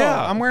T-shirt.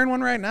 Yeah. Oh, I'm wearing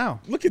one right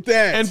now. Look at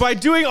that. And by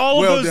doing all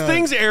of Well those done.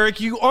 things, Eric,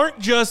 you aren't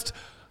just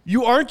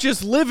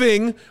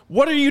living.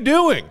 What are you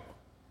doing?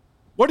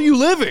 What are you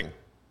living?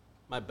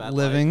 My bet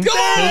Living.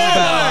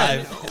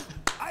 life.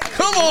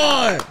 Come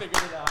on!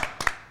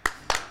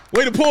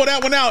 Way to pull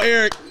that one out,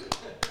 Eric.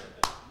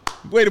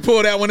 Way to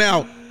pull that one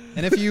out.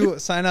 And if you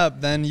sign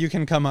up, then you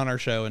can come on our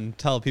show and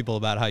tell people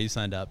about how you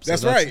signed up. So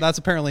That's right. That's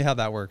apparently how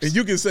that works. And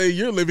you can say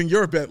you're living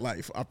your bet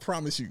life. I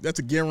promise you. That's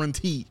a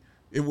guarantee.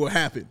 It will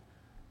happen.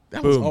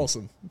 That was Boom.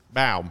 awesome.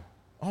 Bow.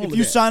 All If of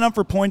you that. sign up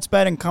for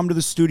PointsBet and come to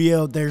the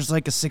studio, there's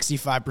like a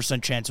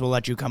 65% chance we'll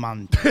let you come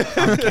on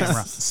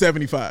camera.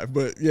 75,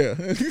 but yeah.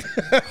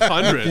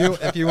 100.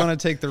 if you want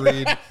to take the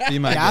read, be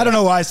my Yeah, I don't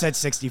know why I said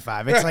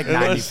 65. It's like You're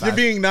 95.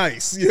 being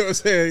nice. You know what I'm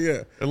saying?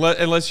 Yeah.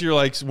 Unless you're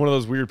like one of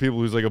those weird people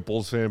who's like a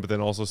Bulls fan, but then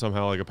also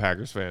somehow like a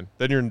Packers fan,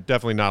 then you're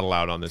definitely not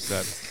allowed on this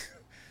set.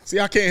 See,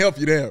 I can't help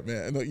you there,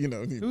 man. You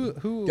know,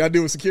 Who- got to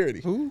deal with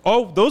security.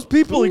 Oh, those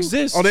people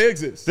exist. Oh, they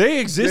exist. They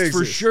exist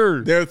for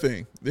sure. Their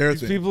thing. Their These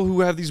thing. people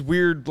who have these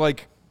weird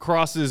like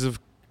crosses of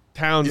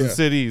towns and Yeah.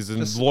 cities and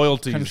Just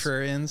loyalties.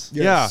 Contrarians.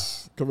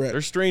 Yes, correct.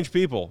 They're strange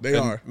people. They And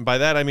are. By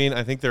that I mean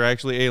I think they're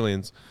actually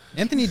aliens.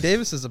 Anthony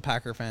Davis is a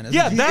Packer fan, isn't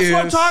Yeah, he? that's what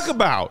I'm is. talking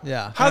about.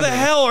 Yeah. How the I know.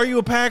 hell are you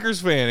a Packers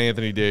fan,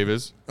 Anthony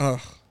Davis? Ugh.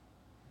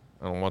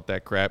 I don't want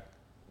that crap.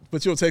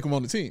 But you'll take them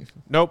on the team.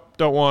 Nope,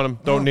 don't want him.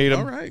 Don't need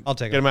him. All right. I'll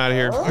take Get him it. out of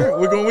here. All right,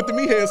 we're going with the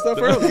meathead stuff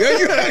early. Yeah,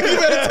 you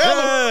better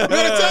tell him. You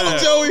better tell him,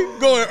 Joey.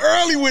 Going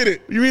early with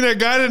it. You mean that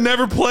guy that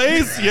never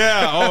plays?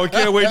 Yeah. Oh, I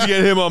can't wait to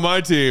get him on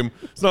my team.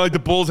 It's not like the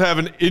Bulls have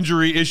an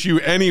injury issue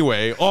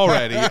anyway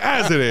already,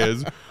 as it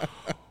is.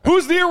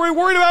 Who's the year we're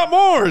worried about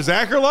more?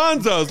 Zach or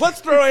Lonzo's?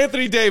 Let's throw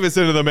Anthony Davis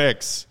into the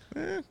mix.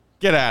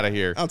 Get out of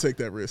here. I'll take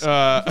that risk.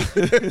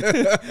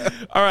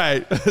 All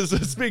right. So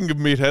speaking of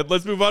meathead,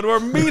 let's move on to our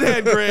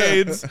meathead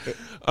grades.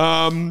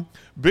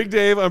 Big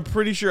Dave, I'm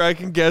pretty sure I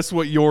can guess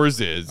what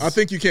yours is. I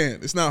think you can.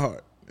 It's not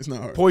hard. It's not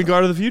hard. Point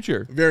guard of the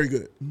future. Very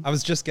good. I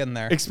was just getting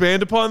there.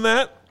 Expand upon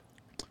that.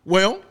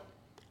 Well,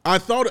 I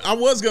thought I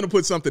was going to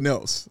put something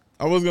else.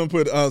 I was going to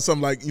put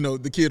something like,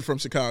 the kid from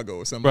Chicago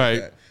or something Right.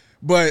 like that.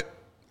 But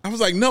I was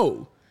like,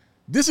 no,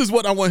 this is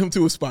what I want him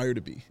to aspire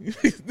to be.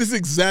 This is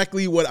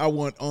exactly what I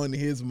want on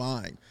his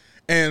mind.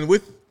 And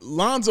with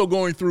Lonzo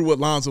going through what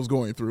Lonzo's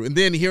going through, and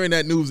then hearing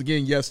that news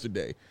again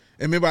yesterday,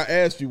 and remember I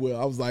asked you, Will,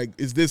 I was like,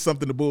 is this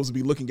something the Bulls will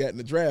be looking at in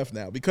the draft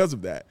now because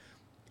of that?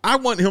 I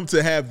want him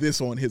to have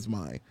this on his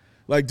mind.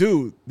 Like,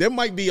 dude, there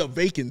might be a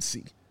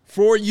vacancy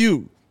for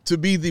you to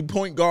be the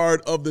point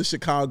guard of the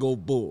Chicago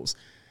Bulls.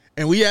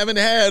 And we haven't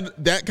had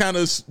that kind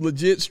of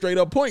legit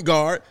straight-up point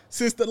guard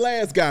since the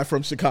last guy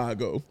from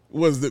Chicago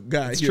was the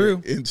guy here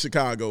in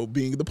Chicago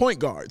being the point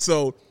guard.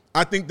 So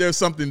I think there's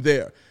something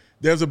there.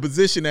 There's a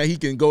position that he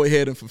can go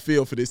ahead and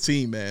fulfill for this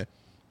team, man.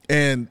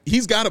 And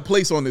he's got a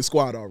place on this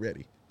squad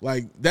already.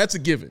 Like, that's a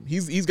given.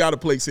 He's got a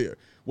place here.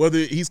 Whether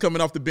he's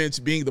coming off the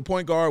bench being the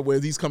point guard,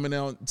 whether he's coming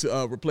out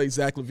to replace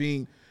Zach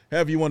LaVine,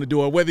 however you want to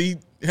do it, whether he,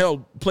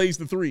 plays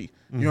the three,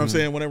 you know what I'm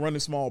saying, when they run the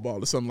small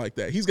ball or something like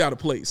that. He's got a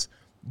place.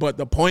 But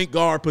the point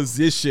guard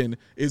position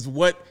is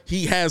what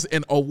he has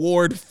an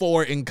award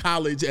for in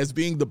college as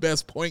being the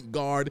best point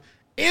guard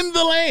in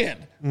the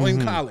land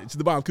in college,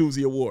 the Bob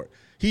Cousy Award.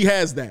 He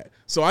has that.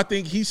 So I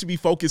think he should be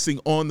focusing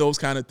on those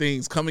kind of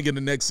things coming in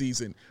the next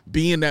season,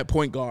 being that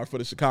point guard for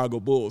the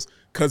Chicago Bulls,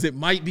 because it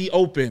might be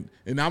open.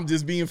 And I'm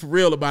just being for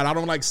real about it. I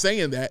don't like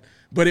saying that,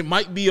 but it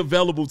might be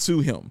available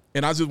to him.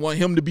 And I just want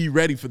him to be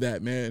ready for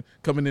that, man,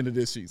 coming into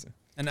this season.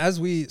 And as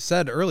we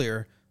said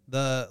earlier,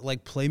 the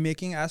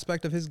playmaking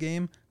aspect of his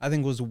game, I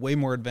think, was way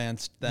more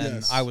advanced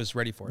than I was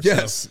ready for.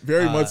 Yes,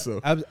 very much so.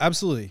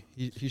 Absolutely,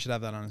 he should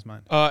have that on his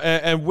mind.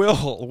 And Will,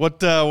 what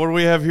do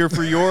we have here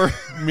for your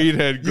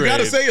meathead grade? You got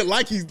to say it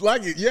like he's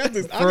like it. Yeah, I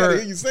got to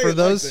hear you say it. For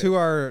those like who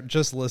are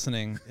just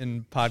listening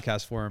in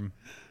podcast form,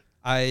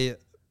 I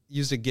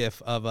used a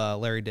GIF of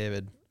Larry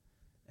David,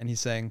 and he's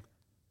saying,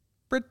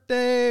 "Pretty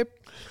good."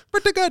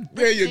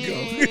 there you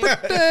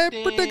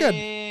go. Pretty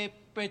good.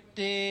 Pretty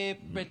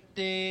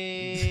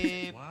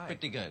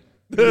good.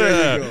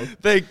 There you go.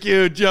 Thank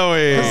you,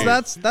 Joey.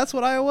 'Cause that's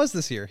what Iowa was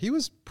this year. He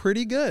was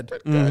pretty good,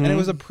 and it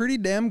was a pretty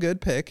damn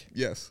good pick.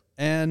 Yes.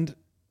 And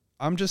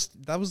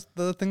that was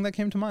the thing that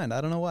came to mind.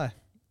 I don't know why.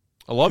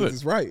 I love it.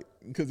 It's right.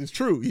 Because it's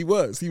true. He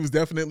was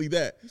definitely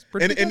that.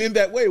 pretty And in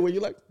that way where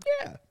you're like,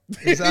 yeah.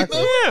 Exactly.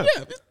 Yeah.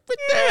 It's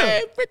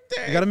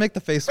pretty. You got to make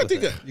the face with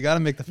Pretty it. good. You got to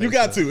make the face. You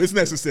got with it. to. It's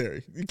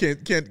necessary. You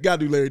got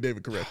to do Larry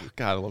David correctly.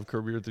 God, I love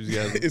Curb Your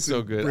Enthusiasm. It's It's so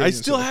a good. I brilliant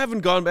still show. haven't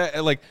gone back.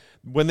 Like,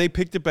 when they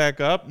picked it back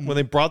up, when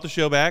they brought the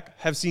show back,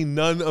 have seen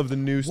none of the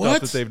new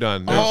stuff that they've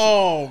done.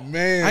 Oh,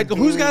 man.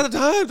 Who's got the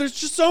time? There's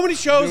just so many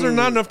shows. There's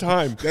not enough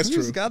time. That's true.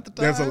 Who's got the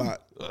That's a time?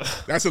 lot.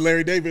 That's a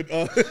Larry David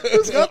got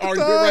the argument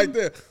time? right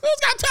there. Who's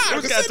got time?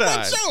 Who's to got sit on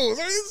time? shows?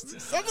 I mean,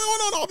 it's something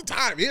going on all the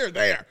time, here and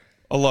there.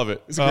 I love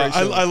it. It's a great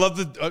show. I love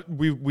that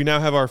we now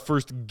have our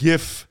first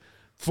GIF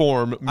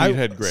form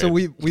meathead grade. So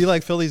we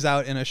fill these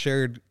out in a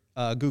shared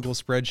Google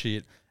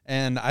spreadsheet,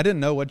 And I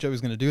didn't know what Joey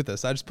was going to do with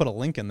this. I just put a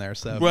link in there.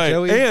 So Right,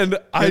 Joey, and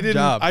I good didn't.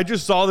 job. I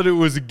just saw that it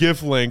was a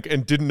GIF link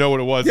and didn't know what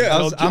it was. Yeah,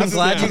 until I'm just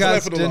glad now. you guys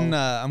left it alone. didn't.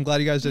 I'm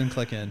glad you guys didn't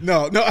click in.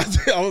 No,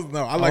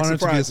 I like wanted it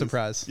to be a surprises.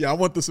 surprise. Yeah, I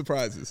want the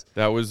surprises.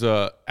 That was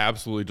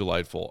absolutely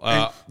delightful.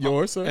 And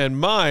yours, sir? And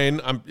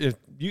mine.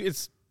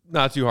 It's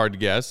not too hard to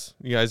guess.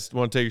 You guys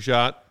want to take a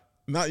shot?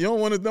 You don't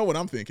want to know what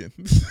I'm thinking.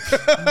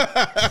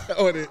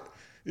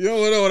 You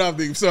don't want to know what I'm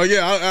thinking. So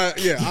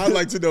I'd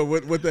like to know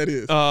what that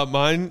is.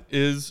 Mine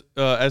is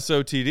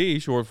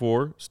SOTD, short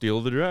for Steal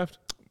of the Draft.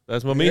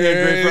 That's my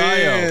meathead grade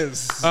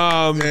for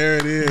IO. There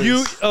it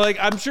is.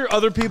 I'm sure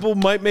other people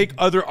might make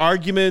other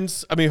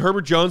arguments. I mean,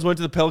 Herbert Jones went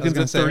to the Pelicans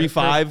at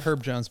 35.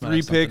 Herb Jones might 3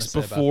 have something picks to say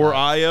about before that.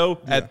 IO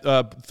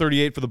at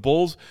 38 for the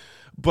Bulls.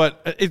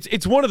 But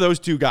it's one of those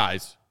two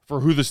guys for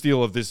who the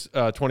steal of this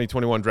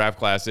 2021 draft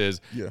class is.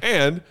 Yeah.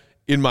 And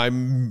in my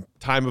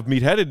time of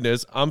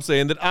meatheadedness, I'm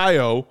saying that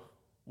IO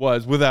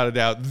was, without a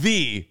doubt,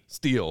 the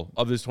steal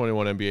of this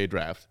 21 NBA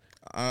draft.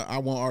 I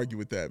won't argue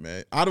with that,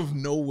 man. Out of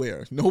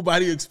nowhere,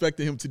 nobody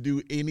expected him to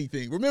do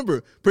anything.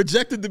 Remember,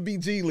 projected to be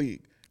G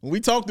League. When we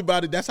talked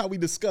about it, that's how we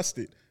discussed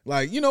it.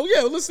 Let's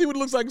see what it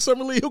looks like in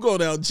Summer League. He'll go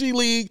down G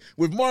League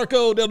with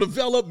Marco. They'll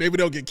develop. Maybe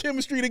they'll get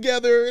chemistry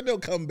together, and they'll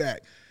come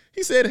back.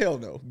 He said, hell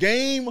no.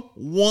 Game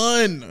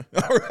 1.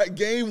 All right,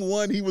 game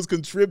 1, he was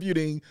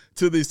contributing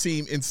to this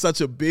team in such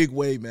a big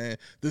way, man.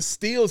 The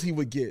steals he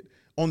would get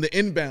on the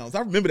inbounds. I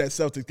remember that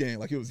Celtics game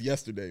like it was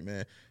yesterday,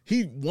 man.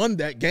 He won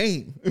that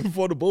game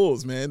for the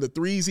Bulls, man. The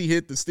threes he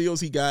hit, the steals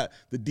he got,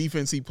 the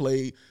defense he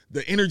played,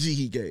 the energy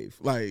he gave.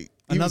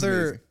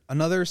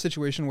 Another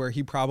situation where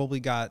he probably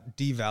got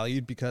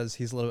devalued because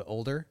he's a little bit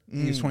older.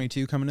 He's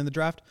 22 coming in the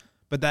draft.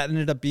 But that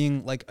ended up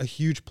being like a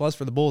huge plus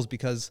for the Bulls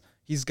because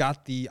he's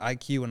got the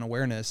IQ and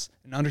awareness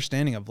and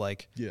understanding of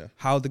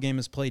how the game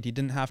is played. He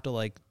didn't have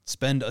to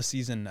spend a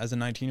season as a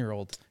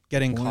 19-year-old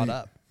getting caught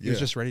up. He was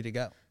just ready to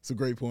go. It's a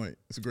great point.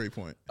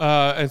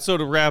 And so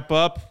to wrap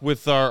up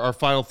with our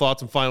final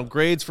thoughts and final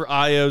grades for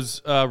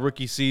Io's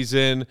rookie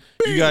season,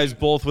 you guys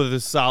both with a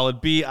solid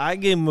B. I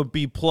gave him a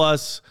B+,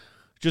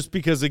 just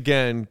because,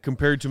 again,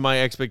 compared to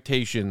my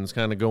expectations,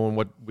 kind of going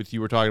with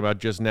you were talking about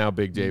just now,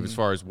 Big Dave, as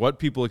far as what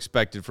people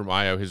expected from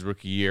Io his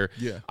rookie year,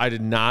 I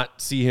did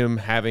not see him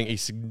having a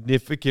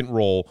significant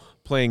role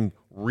playing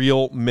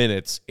real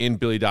minutes in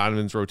Billy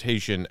Donovan's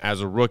rotation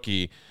as a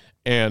rookie.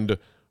 And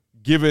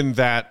given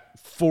that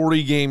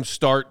 40-game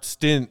start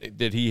stint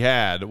that he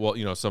had,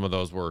 some of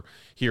those were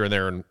here and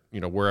there and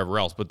wherever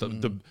else, but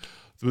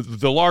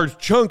the large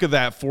chunk of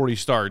that 40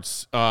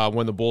 starts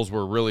when the Bulls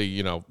were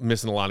really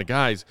missing a lot of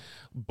guys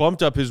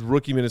bumped up his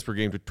rookie minutes per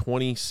game to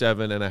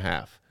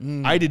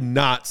 27.5. I did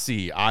not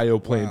see Io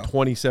playing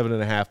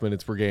 27.5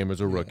 minutes per game as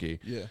a rookie.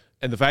 Yeah.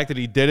 And the fact that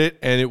he did it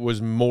and it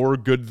was more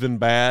good than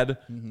bad,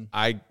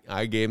 I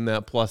gave him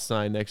that plus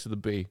sign next to the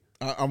B.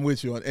 I'm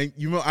with you on, and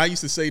I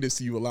used to say this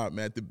to you a lot,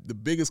 Matt. The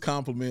biggest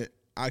compliment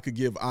I could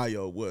give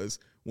Io was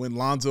when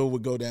Lonzo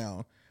would go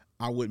down,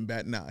 I wouldn't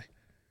bat an eye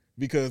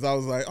because I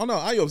was like, oh no,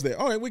 Io's there.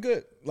 All right, we're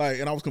good.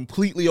 And I was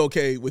completely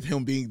okay with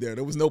him being there.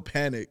 There was no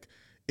panic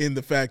in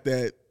the fact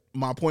that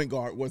my point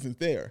guard wasn't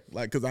there,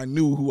 because I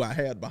knew who I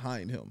had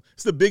behind him.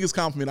 It's the biggest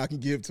compliment I can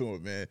give to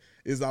him, man.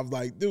 Is I was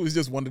like, dude was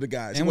just one of the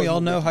guys. And we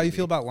all know how you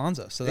feel about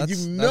Lonzo, so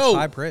that's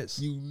high praise.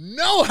 You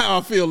know how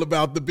I feel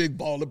about the big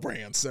baller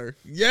brand, sir.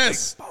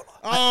 Yes.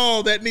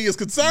 Oh, that knee is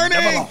concerning.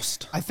 Never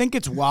lost. I think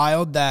it's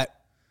wild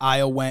that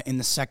Io went in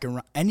the second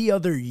round. Any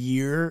other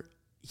year,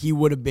 he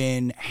would have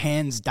been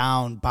hands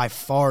down by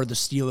far the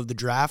steal of the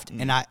draft.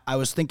 And I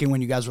was thinking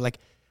when you guys were like,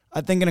 I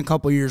think in a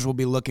couple of years we'll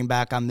be looking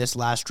back on this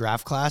last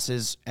draft class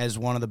as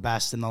one of the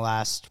best in the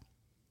last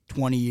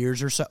 20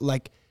 years or so.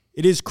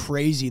 It is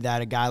crazy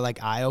that a guy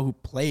like Io, who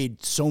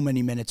played so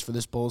many minutes for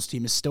this Bulls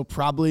team, is still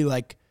probably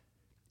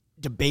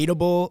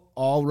debatable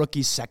all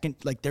rookies second.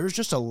 There's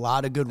just a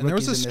lot of good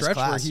rookies in this class. There was a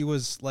stretch where he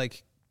was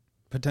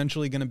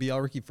potentially going to be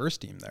all rookie first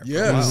team there.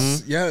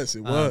 Yes, yes,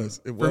 it was.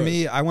 For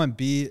me, I went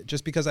B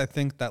just because I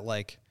think that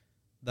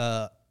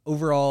the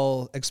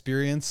overall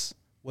experience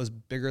was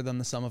bigger than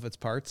the sum of its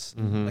parts.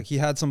 He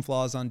had some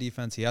flaws on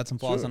defense. He had some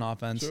flaws on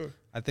offense. Sure.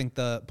 I think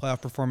the playoff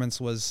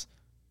performance was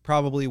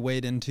probably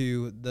weighed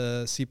into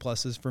the C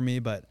pluses for me.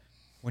 But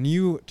when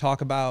you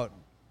talk about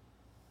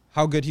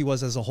how good he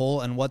was as a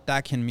whole and what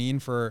that can mean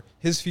for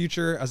his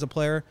future as a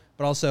player,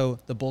 but also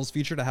the Bulls'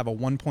 future to have a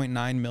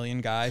 1.9 million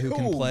guy who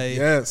can play,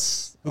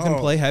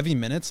 play heavy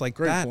minutes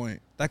great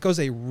point. That goes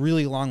a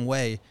really long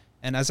way.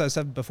 And as I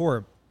said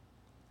before,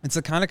 it's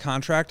the kind of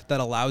contract that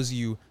allows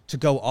you to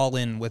go all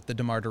in with the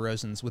DeMar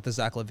DeRozans, with the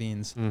Zach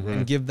LaVines,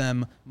 and give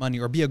them money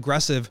or be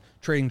aggressive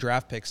trading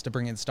draft picks to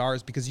bring in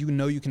stars because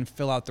you can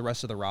fill out the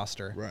rest of the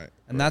roster. Right.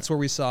 And that's where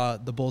we saw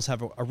the Bulls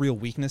have a real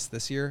weakness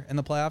this year in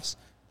the playoffs.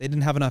 They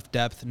didn't have enough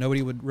depth.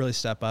 Nobody would really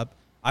step up.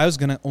 I was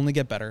going to only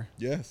get better.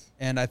 Yes.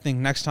 And I think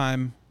next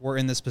time we're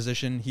in this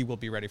position, he will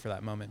be ready for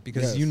that moment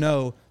because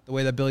the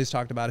way that Billy's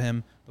talked about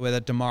him, the way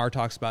that DeMar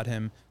talks about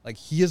him,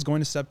 he is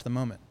going to step to the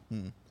moment.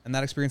 And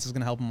that experience is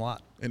going to help him a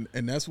lot.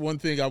 And that's one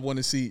thing I want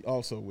to see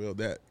also, Will,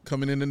 that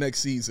coming in the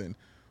next season,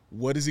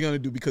 What is he going to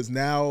do? Because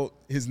now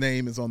his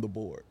name is on the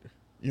board.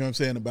 You know what I'm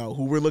saying? About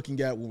who we're looking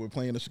at when we're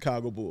playing the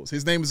Chicago Bulls.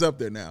 His name is up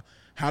there now.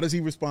 How does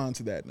he respond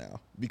to that now?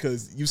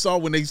 Because you saw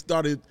when they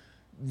started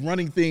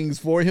running things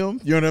for him,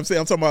 you know what I'm saying?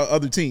 I'm talking about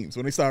other teams.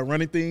 When they started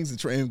running things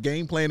and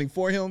game planning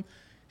for him,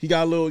 he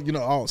got a little,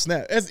 oh,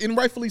 snap. And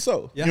rightfully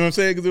so. Yeah. You know what I'm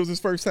saying? Because it was his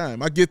first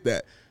time. I get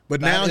that. But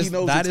now he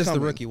knows that it's is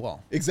coming. the rookie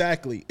wall.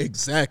 Exactly.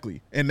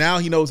 And now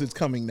he knows it's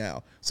coming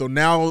now. So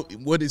now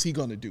what is he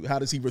going to do? How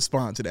does he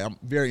respond to that? I'm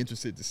very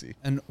interested to see.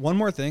 And one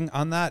more thing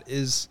on that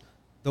is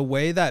the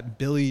way that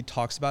Billy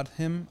talks about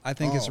him, I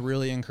think is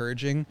really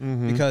encouraging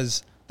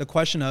because the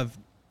question of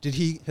did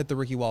he hit the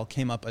rookie wall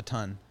came up a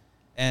ton.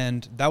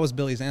 And that was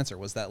Billy's answer,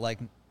 was that like,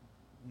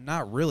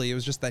 not really. It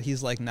was just that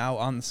he's like now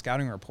on the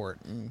scouting report.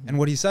 And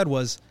what he said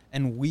was,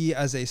 and we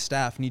as a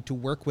staff need to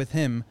work with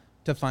him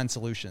to find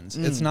solutions.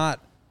 It's not,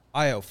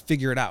 Io,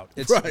 figure it out.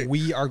 It's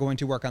we are going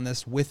to work on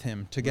this with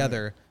him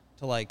together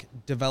to like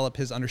develop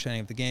his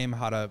understanding of the game,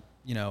 how to,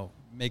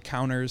 make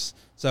counters.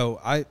 So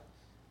I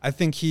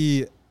think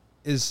he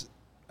is,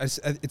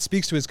 it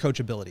speaks to his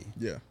coachability.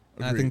 Yeah.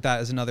 And I think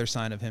that is another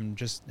sign of him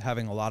just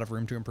having a lot of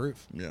room to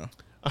improve. Yeah.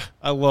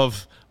 I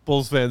love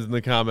Bulls fans in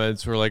the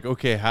comments who are like,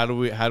 okay, how do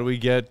we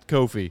get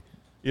Kofi?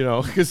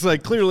 Because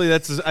like clearly I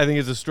think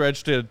it's a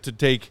stretch to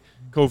take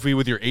Kofi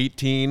with your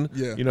 18,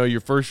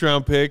 your first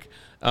round pick.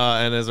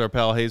 And as our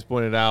pal Hayes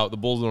pointed out, the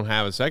Bulls don't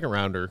have a second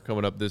rounder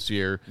coming up this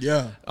year.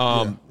 Yeah.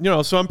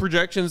 Some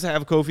projections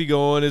have Kofi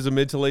going as a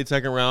mid to late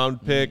second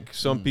round pick.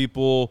 Some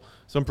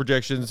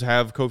projections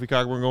have Kofi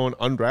Cockburn going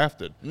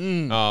undrafted.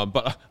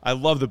 But I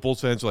love that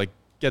Bulls fans are like,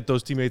 get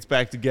those teammates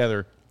back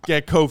together.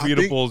 Get Kofi in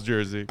a Bulls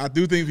jersey. I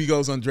do think if he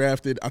goes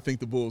undrafted, I think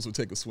the Bulls will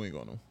take a swing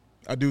on him.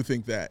 I do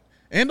think that.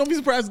 And don't be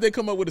surprised if they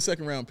come up with a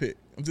second round pick.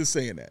 I'm just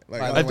saying that.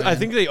 Like I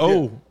think they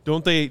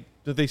don't they?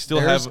 Do they still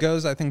Theirs have?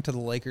 goes, I think, to the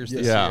Lakers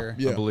this year.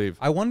 Yeah, I believe.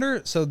 I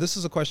wonder. So this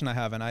is a question I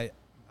have, and I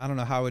don't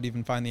know how I would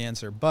even find the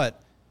answer. But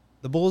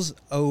the Bulls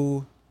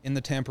owe in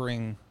the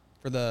tampering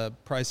for the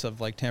price of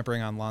like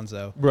tampering on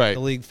Lonzo. Right. The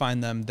league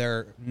fined them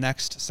their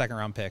next second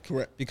round pick.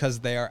 Correct.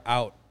 Because they are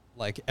out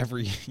like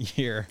every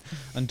year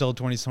until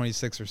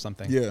 2026 or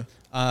something. Yeah.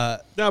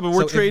 No, but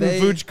we're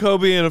trading Vooch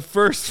Kobe and a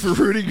first for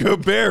Rudy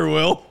Gobert,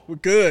 Will. We're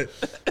good.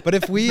 But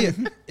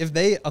if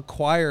they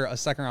acquire a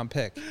second round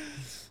pick,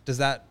 does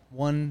that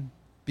one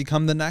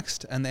become the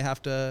next and they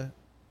have to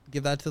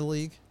give that to the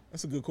league?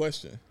 That's a good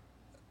question.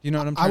 You know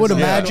what I'm trying I would to say?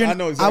 imagine. I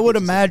know exactly I would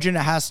what you're imagine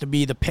it has to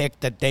be the pick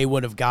that they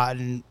would have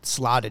gotten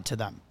slotted to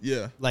them.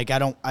 Yeah. Like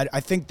I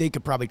think they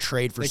could probably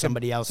trade for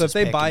somebody else. So if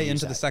they buy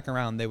into the second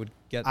round, they would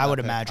get. I would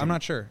pick. imagine. I'm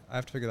not sure. I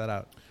have to figure that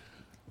out.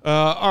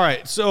 All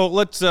right, so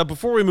let's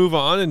before we move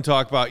on and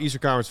talk about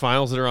Eastern Conference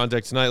Finals that are on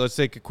deck tonight, let's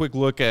take a quick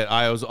look at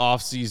Io's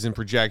offseason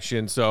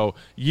projection. So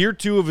year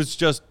 2 of his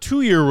just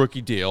 2-year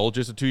rookie deal,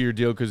 just a 2-year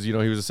deal because he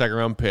was a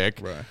second-round pick.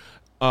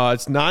 Right.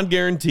 It's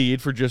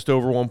non-guaranteed for just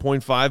over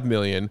 $1.5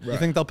 million. You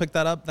think they'll pick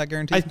that up? That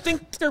guaranteed? I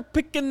think they're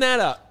picking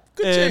that up.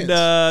 Good and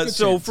chance.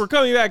 so for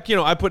coming back,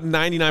 I put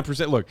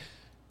 99%. Look,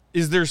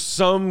 is there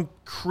some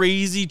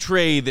crazy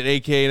trade that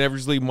AK and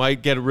Eversley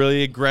might get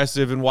really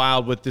aggressive and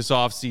wild with this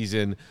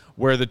offseason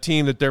where the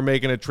team that they're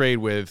making a trade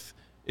with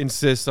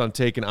insists on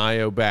taking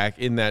Io back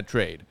in that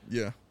trade?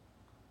 Yeah.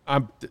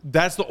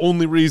 That's the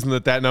only reason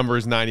that number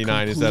is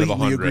 99 instead of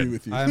 100. Agree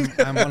with you. I'm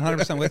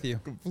 100% with you.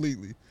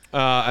 Completely.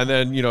 And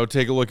then,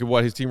 take a look at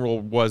what his team role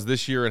was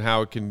this year and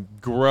how it can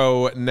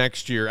grow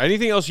next year.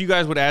 Anything else you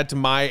guys would add to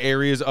my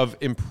areas of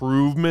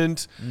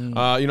improvement?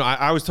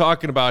 I was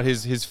talking about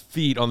his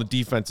feet on the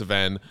defensive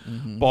end,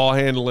 ball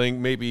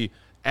handling, maybe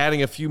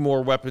adding a few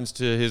more weapons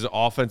to his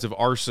offensive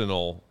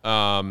arsenal.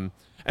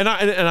 And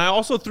I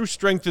also threw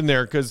strength in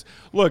there because,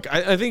 look,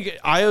 I think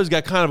Io's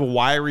got kind of a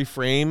wiry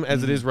frame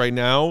as it is right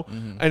now.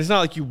 And it's not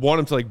like you want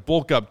him to, like,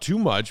 bulk up too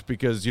much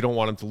because you don't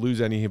want him to lose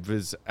any of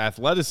his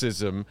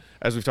athleticism,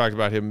 as we've talked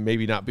about him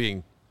maybe not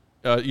being,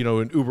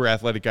 an uber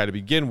athletic guy to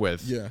begin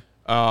with.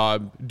 Yeah.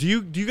 Do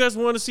you guys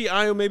want to see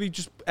Io maybe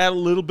just add a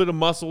little bit of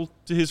muscle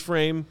to his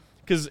frame?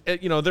 Because,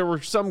 there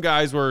were some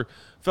guys where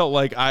felt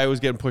like Io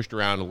was getting pushed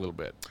around a little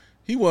bit.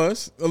 He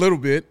was a little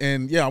bit,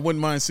 and I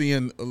wouldn't mind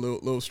seeing a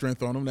little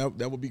strength on him.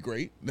 That would be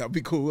great. That would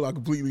be cool. I'm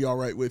completely all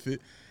right with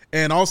it.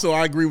 And also,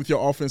 I agree with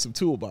your offensive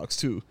toolbox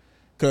too,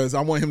 because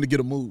I want him to get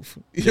a move.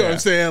 You know what I'm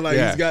saying? Like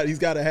he's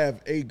got to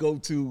have a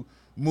go-to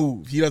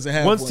move. He doesn't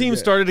have. Once teams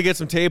started to get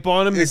some tape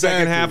on him the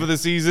second half of the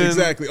season.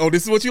 Exactly. Oh,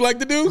 this is what you like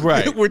to do?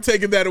 Right. We're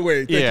taking that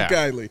away. Thank you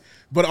kindly.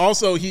 But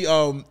also, he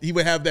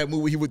would have that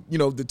move where he would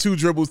the 2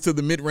 dribbles to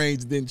the mid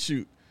range, then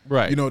shoot.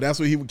 Right. That's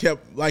what he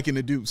kept liking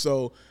to do.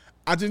 So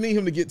I just need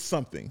him to get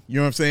something. You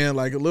know what I'm saying?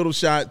 Like a little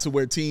shot to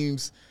where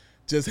teams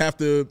just have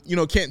to,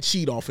 can't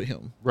cheat off of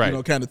him. Right.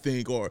 Kind of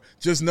thing. Or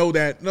just know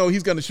that, no,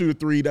 he's going to shoot a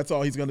 3. That's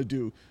all he's going to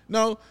do.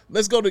 No,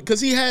 let's go to,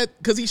 because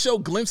he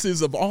showed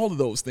glimpses of all of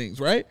those things,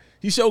 right?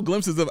 He showed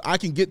glimpses of, I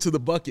can get to the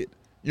bucket,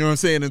 you know what I'm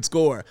saying, and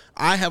score.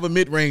 I have a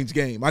mid-range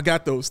game. I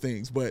got those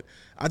things. But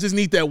I just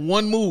need that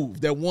one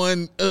move, that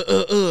one,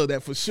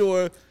 that for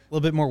sure. A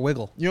little bit more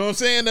wiggle. You know what I'm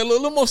saying? A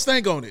little more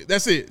stank on it.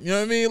 That's it. You know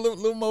what I mean? A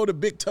little more of the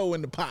big toe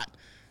in the pot.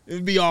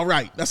 it'll be all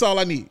right. That's all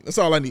I need.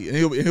 And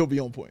he'll be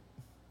on point.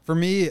 For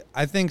me,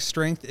 I think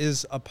strength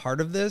is a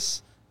part of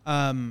this.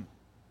 I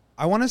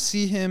want to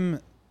see him,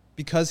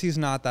 because he's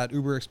not that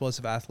uber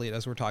explosive athlete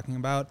as we're talking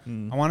about.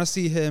 I want to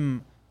see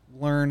him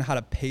learn how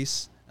to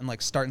pace and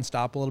like start and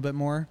stop a little bit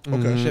more.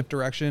 Okay. Shift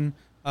direction.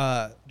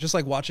 Just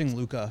like watching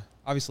Luka.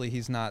 Obviously,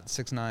 he's not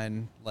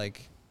 6'9",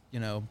 like,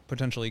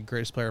 potentially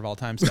greatest player of all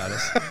time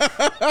status.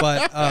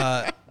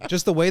 But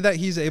just the way that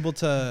he's able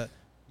to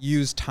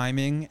use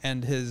timing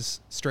and his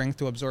strength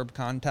to absorb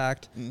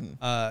contact,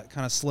 kind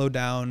of slow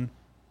down,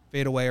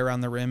 fade away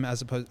around the rim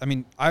as opposed. I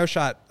mean, Ayo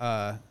shot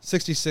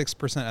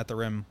 66% at the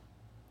rim,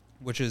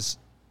 which is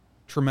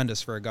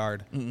tremendous for a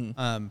guard.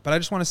 But I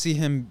just want to see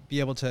him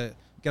be able to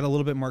get a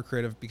little bit more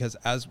creative, because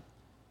as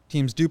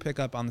teams do pick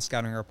up on the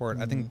scouting report,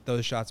 I think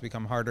those shots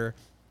become harder.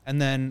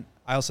 And then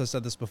I also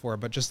said this before,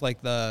 but just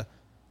like the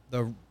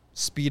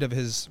speed of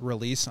his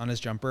release on his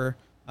jumper,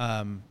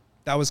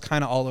 that was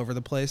kind of all over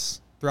the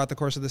place throughout the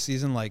course of the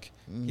season. Like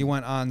he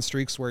went on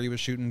streaks where he was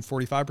shooting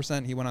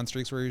 45%. He went on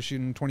streaks where he was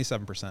shooting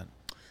 27%.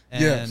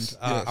 And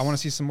I want to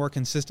see some more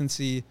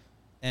consistency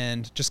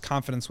and just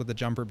confidence with the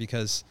jumper,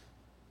 because,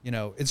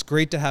 it's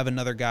great to have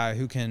another guy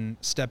who can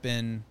step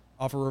in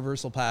off a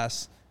reversal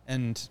pass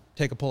and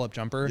take a pull-up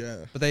jumper.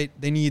 Yeah. But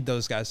they need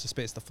those guys to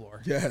space the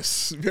floor.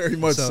 Yes, very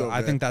much so.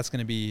 I think that's going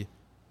to be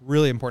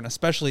really important,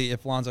 especially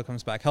if Lonzo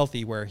comes back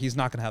healthy, where he's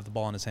not going to have the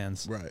ball in his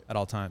hands at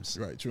all times.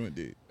 Right, true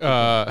indeed.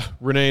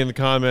 Renee in the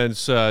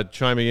comments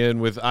chiming in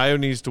with, Ayo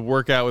needs to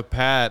work out with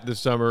Pat this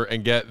summer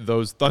and get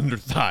those thunder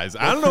thighs.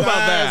 I don't know about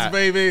that,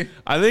 baby.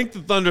 I think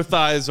the thunder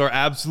thighs are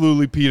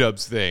absolutely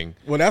P-Dub's thing.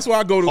 Well, that's why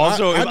I go to.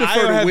 Also, I if defer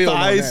Ayo to had Will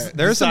thighs on that.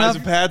 the size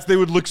of Pat's, they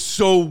would look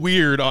so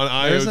weird on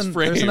Ayo's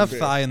frame. There's enough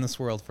thigh in this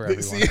world for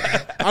everyone. See,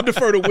 I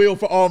defer to Will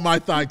for all my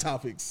thigh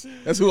topics.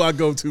 That's who I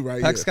go to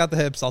right Peck's here. got the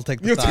hips. I'll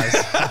take the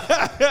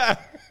thighs.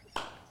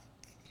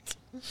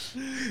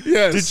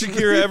 Yes. Did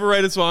Shakira ever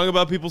write a song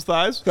about people's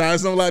thighs?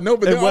 Thighs don't lie. No,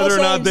 but and whether or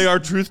not they are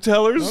truth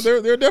tellers? No,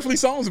 there are definitely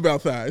songs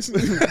about thighs.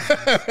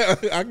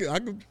 I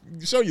can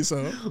show you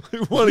some.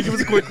 You want to give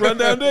us a quick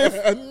rundown, Dave?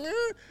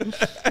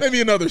 Maybe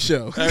another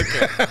show.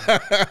 Okay.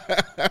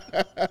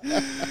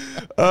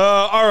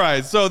 All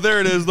right, so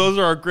there it is. Those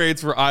are our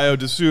grades for Ayo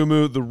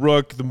Dosunmu, the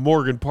Rook, the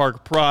Morgan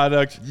Park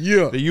product,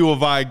 the U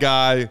of I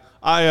guy.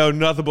 Ayo,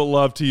 nothing but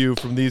love to you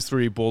from these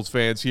three Bulls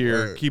fans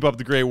here. Right. Keep up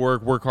the great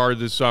work. Work hard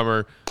this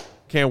summer.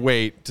 Can't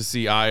wait to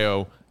see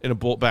Ayo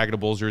back in a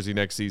Bulls jersey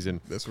next season.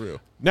 That's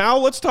real. Now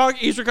let's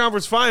talk Eastern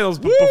Conference Finals.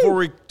 But before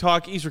we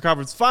talk Eastern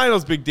Conference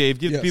Finals, Big Dave,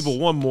 give the people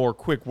one more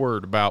quick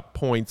word about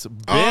points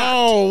bet.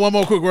 Oh, one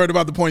more quick word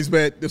about the points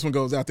bet. This one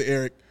goes out to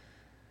Eric.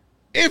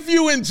 If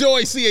you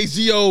enjoy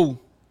CHGO,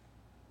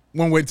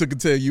 one way to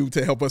tell you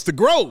to help us to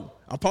grow.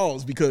 I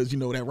pause because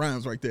that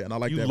rhymes right there, and I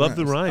like that. You love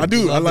the rhyme. I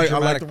do. I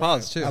like the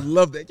pause too. I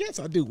love that. Yes,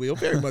 I do, Will.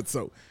 Very much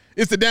so.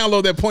 It's to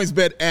download that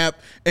PointsBet app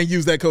and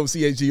use that code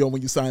CHGO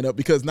when you sign up,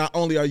 because not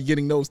only are you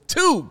getting those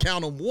two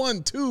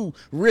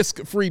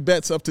risk-free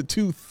bets up to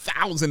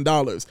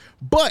 $2,000,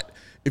 but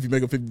if you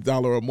make a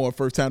 $50 or more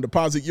first-time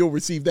deposit, you'll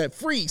receive that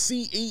free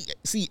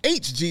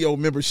CHGO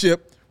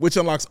membership, which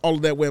unlocks all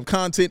of that web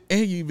content,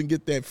 and you even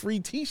get that free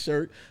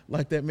T-shirt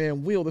like that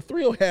man Will the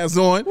Thrill has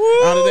on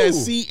out of that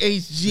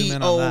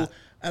CHGO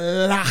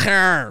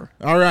locker.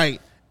 All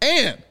right.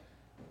 And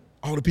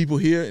all the people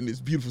here in this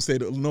beautiful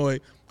state of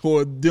Illinois who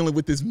are dealing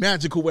with this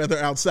magical weather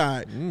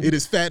outside. It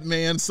is Fat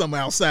Man Summer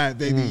outside,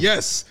 baby.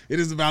 Yes, it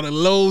is about a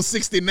low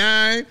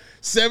 69,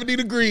 70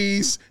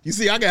 degrees. You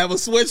see, I can have a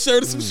sweatshirt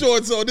and some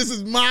shorts on. This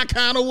is my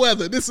kind of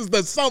weather. This is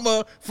the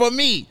summer for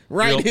me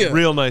here.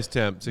 Real nice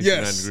temp,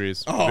 69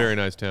 degrees. Oh, very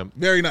nice temp.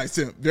 Very nice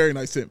temp. Very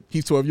nice temp.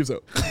 He's 12 years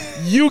old.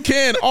 You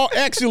can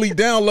actually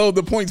download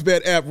the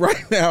PointsBet app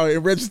right now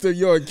and register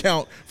your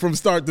account from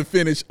start to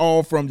finish,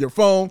 all from your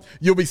phone.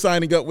 You'll be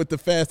signing up with the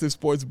fastest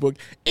sports book,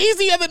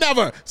 easier than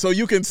ever, so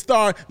you can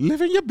start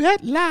living your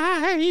bet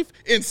life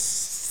in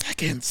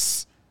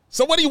seconds.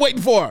 So what are you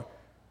waiting for?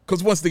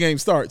 Because once the game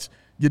starts,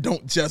 you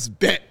don't just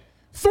bet.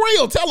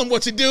 Thrill, tell them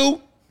what you do.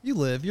 You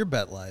live your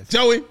bet life.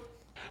 Joey.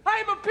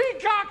 I'm a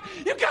peacock.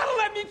 You gotta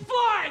let me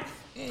fly.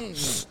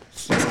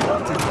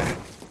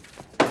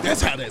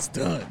 That's how that's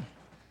done.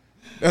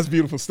 That's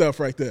beautiful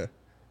stuff right there.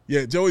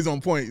 Yeah, Joey's on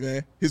point,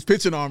 man. His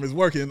pitching arm is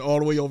working all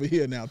the way over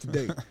here now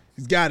today.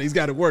 He's got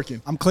it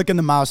working. I'm clicking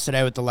the mouse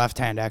today with the left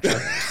hand,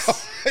 actually.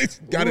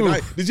 Got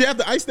it. Did you have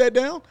to ice that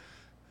down?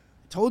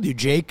 I told you,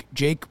 Jake,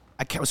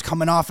 I was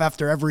coming off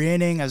after every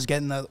inning. I was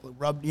getting the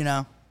rub,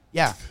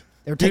 Yeah.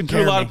 They were taking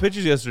care of me. A lot of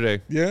pitches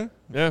yesterday. Yeah?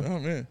 Yeah. Oh,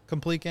 man.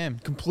 Complete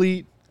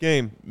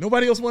game.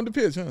 Nobody else wanted to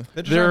pitch, huh?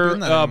 Their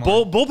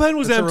bullpen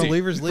was empty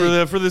reliever's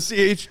league. for the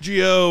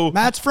CHGO.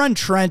 Matt's friend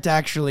Trent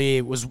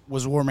actually was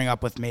warming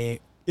up with me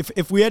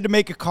if we had to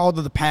make a call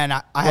to the pen,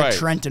 I had Right.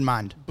 Trent in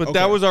mind. But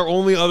that was our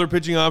only other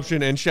pitching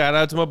option, and shout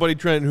out to my buddy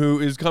Trent, who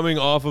is coming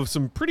off of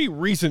some pretty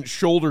recent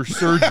shoulder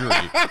surgery.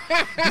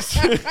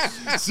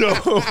 So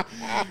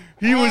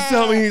he was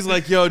telling me, he's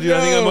like, yo, dude,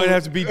 I think I might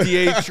have to be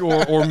DH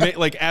or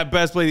like at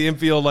best play the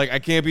infield. Like, I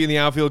can't be in the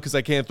outfield because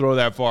I can't throw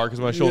that far because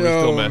my shoulder's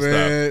still messed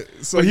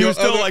up. So but he was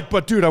still like,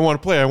 but dude, I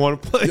want to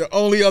play. Your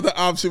only other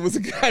option was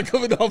a guy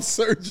coming off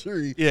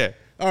surgery. Yeah.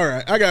 All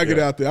right, I gotta get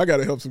out there. I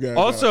gotta help some guys.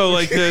 Also, out.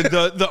 like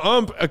the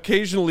ump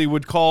occasionally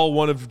would call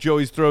one of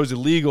Joey's throws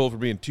illegal for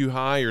being too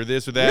high or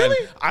this or that.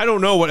 Really? I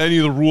don't know what any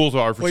of the rules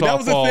are for Wait, that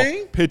was a softball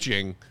thing?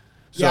 pitching.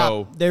 Yeah,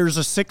 So there's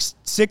a 6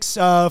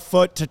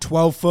 foot to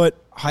 12 foot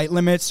height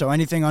limit. So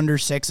anything under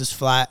 6 is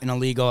flat and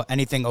illegal.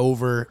 Anything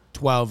over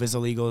 12 is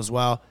illegal as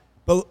well.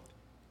 But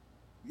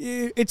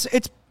it's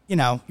you're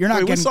not Wait,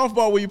 what getting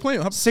softball were you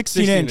playing?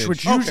 16 inch,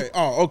 which usually. Okay.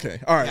 Oh, okay.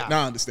 All right. Yeah.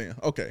 Now I understand.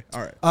 Okay.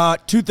 All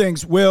right. Two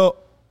things.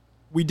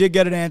 We did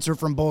get an answer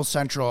from Bulls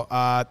Central.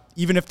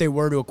 Even if they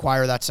were to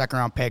acquire that second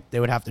round pick, they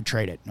would have to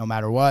trade it no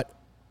matter what.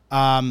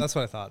 That's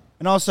what I thought.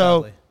 And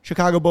also, Sadly.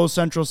 Chicago Bulls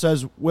Central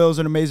says Will's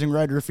an amazing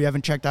writer. If you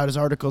haven't checked out his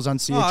articles on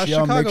CHGO,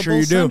 Chicago make sure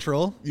Bulls you do.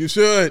 Central. You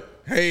should.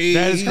 Hey,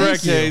 that is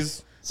correct, you.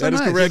 Hayes. So That is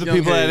nice. correct. The young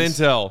people at Hayes.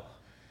 Intel.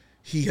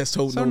 He has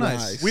told So no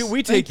nice. lies.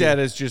 We take that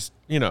as just,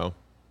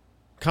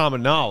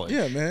 common knowledge.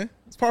 Yeah, man.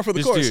 It's par for the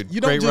This course. dude,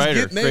 You don't great just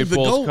writer, get named great the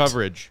Bulls GOAT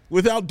coverage.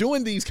 without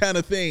doing these kind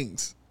of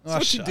things. That's Oh,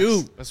 what you shucks.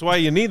 do. That's why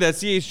you need that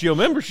CHGO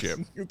membership.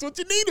 That's what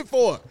you need it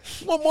for.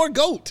 You want more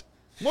GOAT.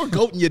 More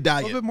GOAT in your A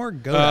diet. little bit more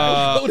go.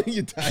 GOAT in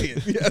your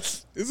diet.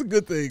 Yes. It's a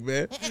good thing,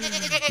 man.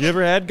 You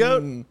ever had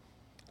goat?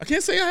 I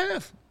can't say I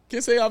have.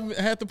 Can't say I've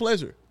had the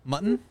pleasure.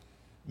 Mutton?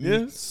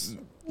 Yes.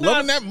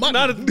 Loving that mutton.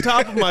 Not at the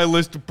top of my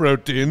list of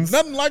proteins.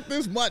 Nothing like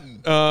this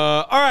mutton.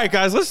 All right,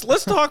 guys,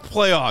 let's talk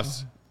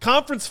playoffs.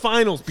 Conference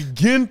finals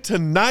begin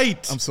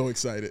tonight. I'm so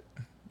excited.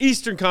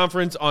 Eastern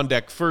Conference on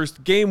deck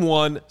first. Game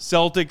 1,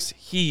 Celtics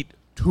Heat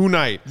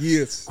tonight.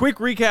 Yes. Quick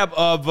recap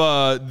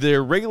of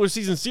their regular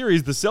season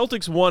series. The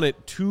Celtics won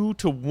it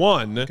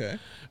 2-1. Okay.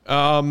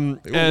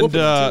 They were whooping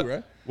them too,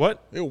 right?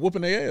 What? They were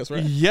whooping their ass,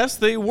 right? Yes,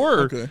 they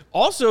were. Okay.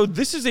 Also,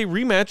 this is a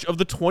rematch of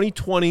the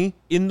 2020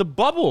 in the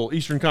bubble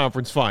Eastern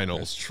Conference Finals.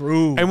 That's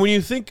true. And when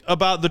you think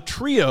about the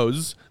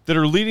trios that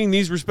are leading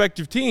these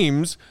respective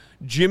teams,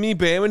 Jimmy,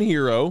 Bam, and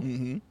Hero,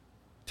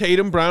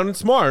 Tatum, Brown, and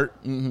Smart,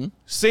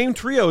 same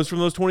trios from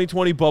those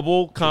 2020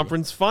 bubble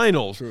conference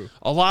finals. True.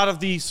 A lot of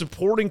the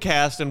supporting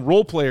cast and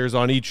role players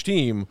on each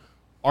team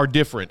are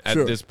different at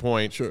Sure. this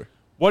point. Sure.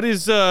 What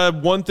is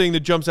one thing that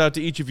jumps out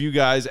to each of you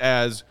guys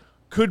as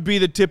could be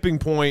the tipping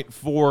point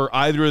for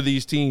either of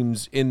these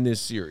teams in this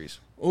series?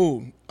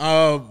 Ooh,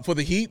 for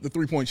the Heat, the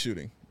three-point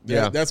shooting.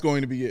 Yeah. That's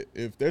going to be it.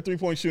 If their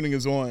three-point shooting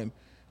is on,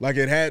 like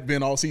it had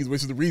been all season,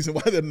 which is the reason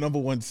why they're the number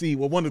one seed.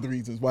 Well, one of the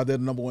reasons why they're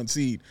the number one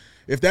seed.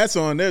 If that's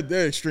on,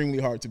 they're extremely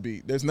hard to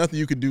beat. There's nothing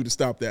you can do to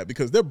stop that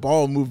because their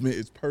ball movement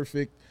is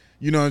perfect.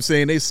 You know what I'm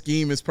saying? Their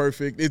scheme is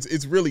perfect.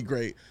 It's really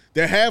great.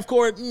 Their half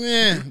court,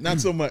 not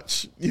so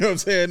much. You know what I'm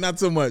saying? Not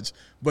so much.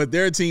 But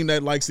they're a team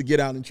that likes to get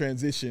out in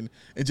transition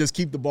and just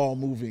keep the ball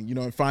moving,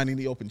 and finding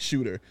the open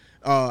shooter.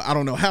 I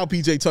don't know how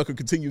PJ Tucker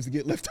continues to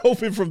get left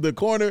open from the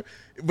corner,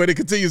 but it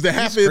continues to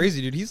happen. He's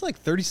crazy, dude. He's like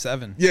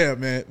 37. Yeah,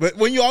 man. But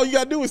when all you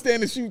got to do is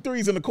stand and shoot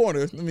threes in the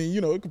corner, I mean,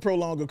 it could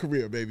prolong a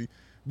career, baby.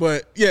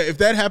 But, yeah, if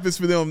that happens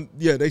for them,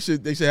 yeah, they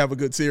should have a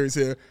good series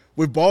here.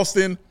 With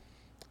Boston,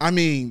 I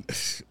mean,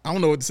 I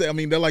don't know what to say. I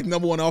mean, they're like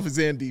number one offense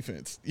and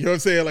defense. You know what I'm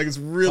saying? Like, it's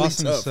really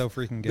Boston is tough. so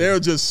freaking good. They're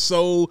just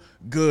so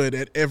good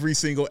at every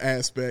single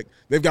aspect.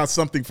 They've got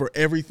something for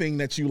everything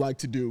that you like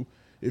to do.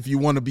 If you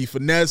want to be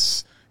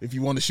finesse, if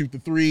you want to shoot the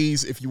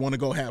threes, if you want to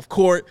go half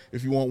court,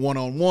 if you want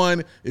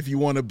one-on-one, if you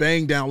want to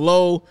bang down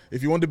low,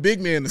 if you want the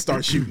big man to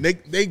start shooting.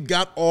 They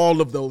got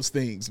all of those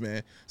things,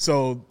 man.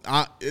 So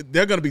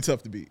they're going to be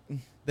tough to beat.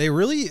 They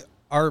really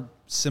are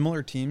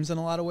similar teams in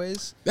a lot of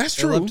ways. That's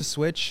They true. love to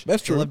switch.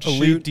 That's true. They love to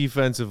Elite shoot.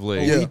 defensively.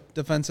 Elite Yeah.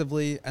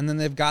 defensively, and then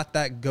they've got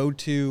that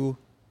go-to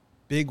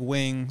big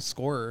wing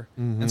scorer.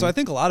 And so I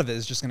think a lot of it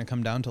is just going to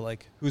come down to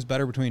like who's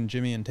better between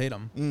Jimmy and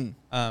Tatum.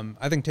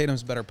 I think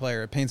Tatum's a better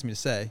player. It pains me to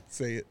say,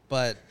 Say it.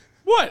 but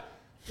What?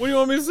 What do you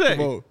want me to say?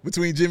 Whoa,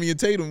 between Jimmy and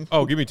Tatum,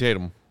 Oh, give me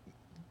Tatum.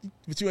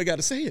 but you ain't got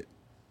to say it.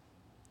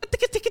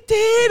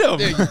 Tatum.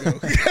 There you go.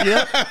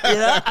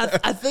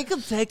 I think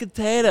I'm taking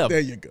Tatum. There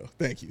you go.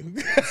 Thank you.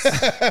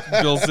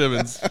 Bill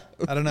Simmons.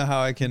 I don't know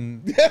how I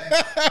can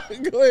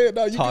Go ahead.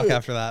 No, you talk good.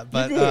 after that.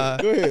 But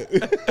Go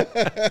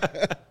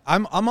ahead.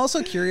 I'm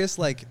also curious,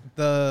 like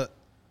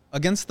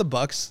against the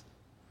Bucks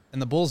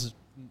and the Bulls,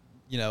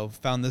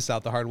 found this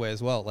out the hard way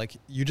as well. Like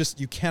you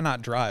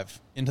cannot drive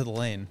into the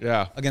lane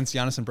against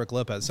Giannis and Brook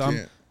Lopez. So I'm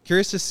Can't.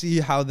 curious to see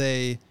how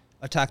they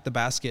attack the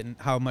basket and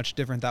how much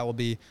different that will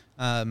be.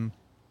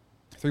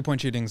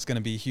 3-point shooting is going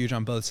to be huge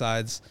on both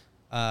sides.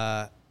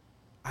 I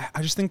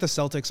just think the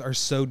Celtics are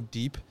so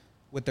deep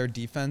with their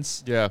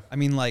defense. Yeah. I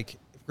mean, like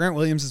if Grant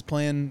Williams is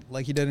playing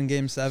like he did in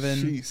Game 7,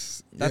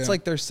 Jeez. that's Yeah.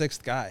 like their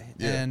sixth guy.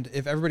 Yeah. And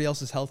if everybody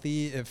else is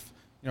healthy, if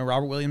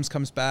Robert Williams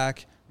comes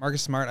back,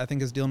 Marcus Smart, I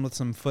think, is dealing with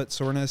some foot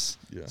soreness.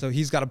 Yeah. So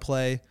he's got to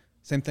play.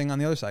 Same thing on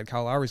the other side.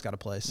 Kyle Lowry's got to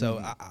play.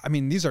 So, I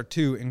mean, these are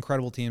two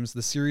incredible teams.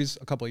 The series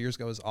a couple of years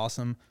ago was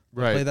awesome.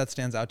 The play that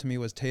stands out to me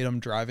was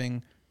Tatum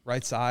driving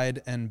right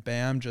side and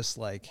Bam just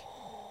like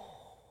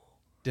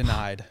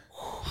denied.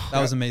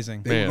 That was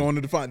amazing. They were going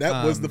to the finals.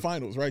 That was the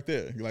finals right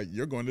there.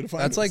 You're going to the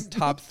finals. That's like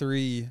top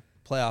 3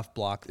 playoff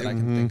block that I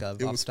can think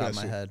of off the top of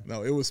my head.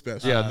 No, it was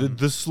special. Yeah,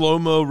 the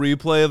slow-mo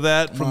replay of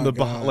that from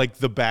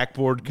the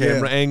backboard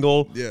camera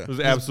angle was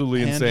absolutely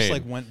Hand insane. just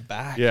like went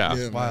back. Yeah. It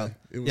was wild.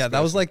 It was That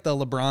was like the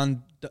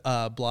LeBron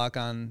block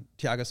on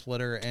Thiago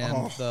Splitter and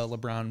the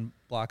LeBron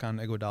block on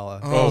Iguodala.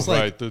 Oh,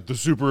 right. The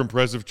super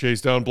impressive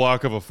chase down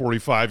block of a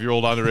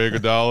 45-year-old Andre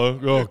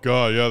Iguodala. Oh,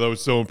 God. Yeah, that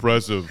was so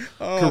impressive.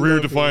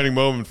 Career-defining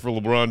moment for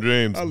LeBron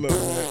James.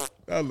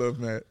 I love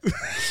Matt.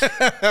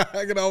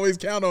 I can always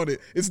count on it.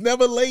 It's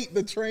never late.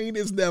 The train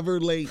is never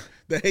late.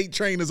 The hate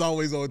train is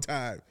always on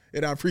time.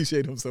 And I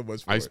appreciate him so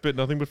much for it. spit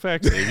nothing but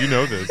facts, Dave. You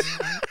know this.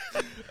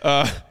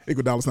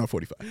 Iguodala's not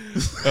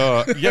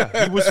 45.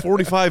 Yeah, he was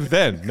 45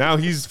 then. Now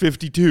he's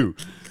 52.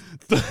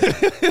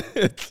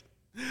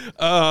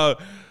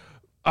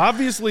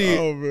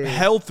 Obviously,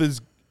 health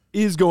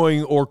is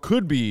going or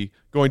could be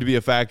going to be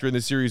a factor in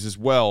this series as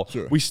well.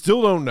 Sure. We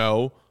still don't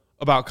know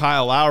about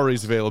Kyle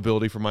Lowry's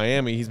availability for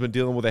Miami. He's been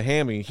dealing with a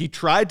hammy. He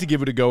tried to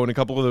give it a go in a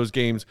couple of those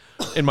games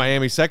in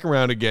Miami's second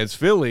round against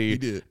Philly. He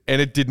did.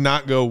 And it did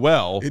not go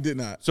well. It did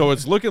not. So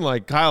it's looking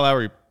like Kyle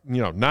Lowry,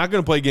 not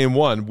going to play game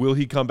 1. Will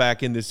he come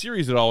back in this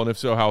series at all? And if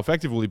so, how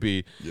effective will he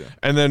be? Yeah.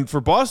 And then for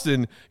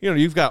Boston,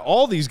 you've got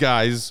all these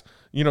guys.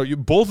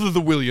 Both of the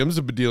Williams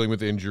have been dealing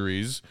with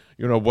injuries.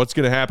 What's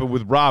going to happen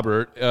with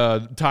Robert,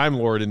 Time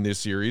Lord, in this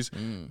series.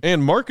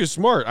 And Marcus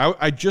Smart.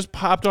 I just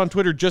popped on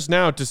Twitter just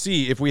now to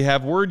see if we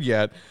have word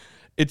yet.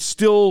 It's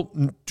still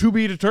to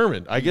be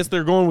determined. I guess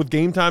they're going with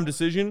game time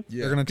decision.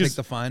 Yeah. They're going to take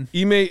the fine.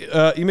 Ime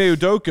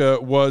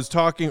Udoka was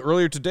talking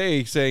earlier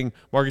today saying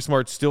Marcus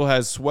Smart still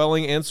has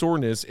swelling and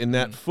soreness in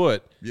that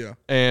foot. Yeah.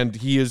 And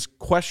he is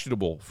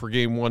questionable for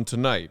game 1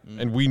 tonight.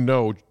 And we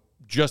know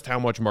just how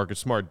much Marcus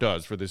Smart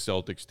does for this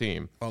Celtics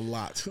team. A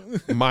lot.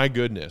 My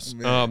goodness.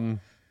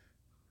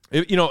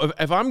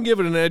 If I'm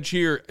given an edge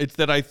here, it's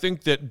that I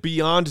think that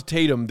beyond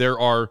Tatum, there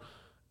are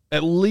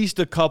at least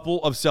a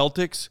couple of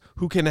Celtics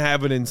who can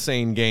have an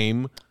insane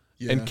game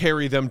and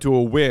carry them to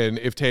a win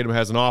if Tatum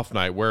has an off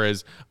night.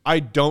 Whereas I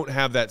don't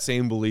have that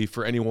same belief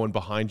for anyone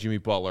behind Jimmy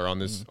Butler on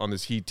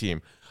this Heat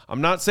team. I'm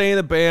not saying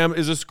that Bam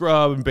is a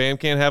scrub and Bam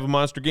can't have a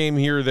monster game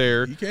here or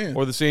there. He can.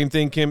 Or the same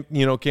thing can't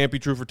be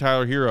true for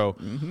Tyler Hero.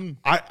 Mm-hmm.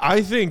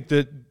 I think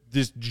that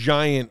this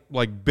giant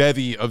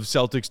bevy of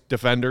Celtics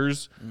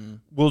defenders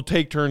will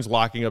take turns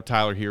locking up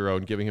Tyler Hero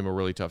and giving him a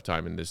really tough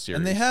time in this series.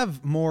 And they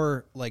have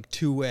more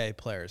two-way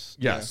players.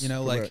 Yes.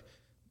 Correct.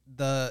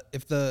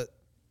 If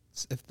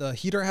the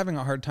Heat are having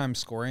a hard time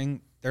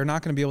scoring, they're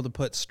not going to be able to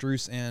put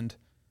Strus and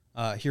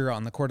Hero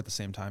on the court at the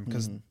same time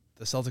because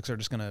the Celtics are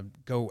just going to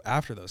go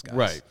after those guys.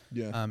 Right.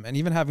 Yeah. And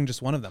even having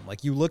just one of them.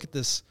 You look at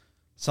this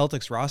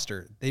Celtics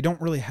roster, they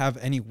don't really have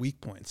any weak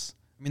points.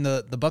 I mean,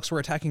 the Bucks were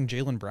attacking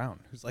Jaylen Brown,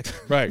 who's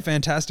a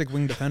fantastic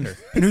wing defender.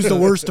 And who's the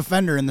worst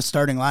defender in the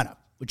starting lineup,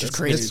 which is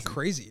crazy. It's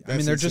crazy.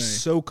 That's they're insane.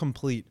 just so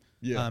complete.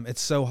 Yeah.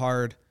 It's so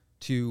hard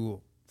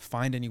to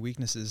find any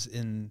weaknesses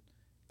in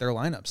their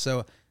lineup.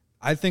 So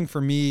I think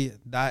for me,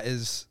 that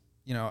is,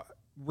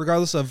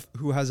 regardless of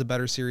who has a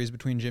better series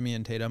between Jimmy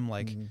and Tatum,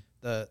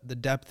 the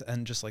depth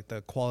and just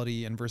the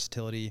quality and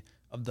versatility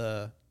of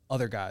the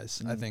other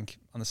guys, I think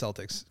on the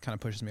Celtics kind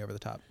of pushes me over the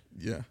top.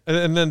 Yeah.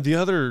 And then the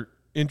other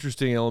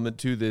interesting element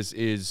to this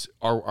is,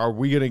 are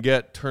we going to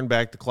get turn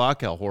back the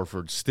clock Al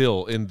Horford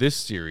still in this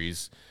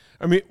series?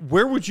 I mean,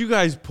 where would you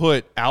guys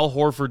put Al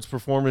Horford's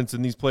performance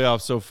in these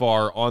playoffs so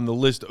far on the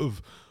list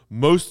of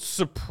most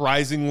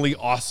surprisingly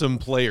awesome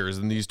players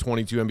in these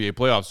 22 NBA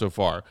playoffs so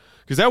far?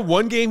 Because that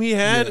one game he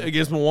had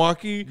against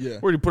Milwaukee,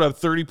 where he put up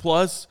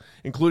 30+,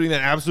 including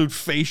that absolute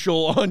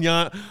facial on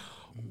Jan.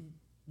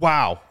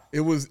 Wow.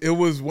 It was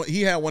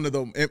he had one of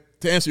them.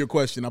 To answer your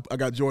question, I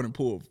got Jordan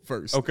Poole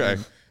first. Okay.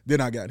 Then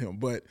I got him.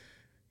 But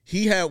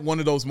he had one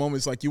of those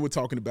moments like you were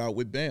talking about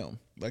with Bam,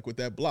 with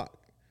that block.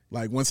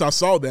 Once I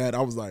saw that,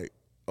 I was like,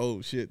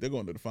 oh, shit, they're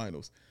going to the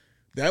finals.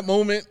 That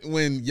moment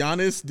when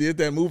Giannis did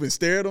that move and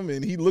stared at him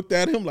and he looked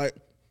at him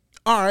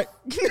all right.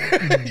 You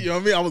know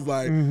what I mean? I was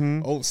like,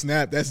 oh,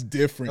 snap, that's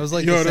different. It was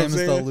the same as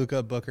the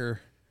Luka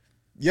Booker.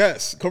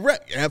 Yes,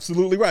 correct.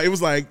 Absolutely right. It was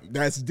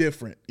that's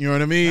different. You know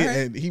what I mean? Right.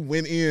 And he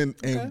went in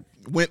and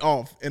went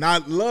off. And I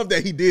love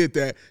that he did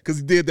that because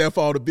he did that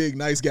for all the big,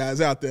 nice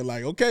guys out there.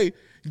 Okay,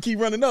 you keep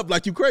running up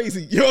like you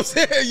crazy. You know what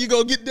I'm saying? You're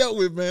going to get dealt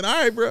with, man. All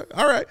right, bro.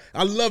 All right.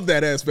 I love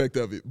that aspect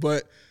of it.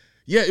 But,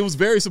 yeah, it was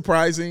very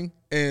surprising,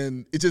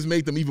 and it just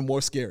made them even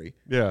more scary.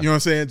 Yeah. You know what I'm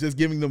saying? Just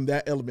giving them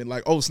that element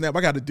oh, snap,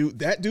 I got to do –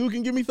 that dude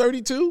can give me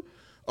 32?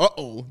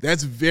 Uh-oh,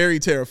 that's very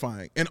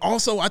terrifying. And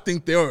also, I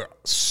think they're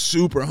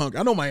super hungry.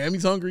 I know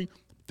Miami's hungry.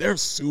 they're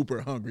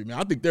super hungry, man.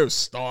 I think they're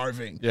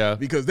starving. Yeah.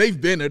 Because they've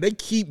been there. They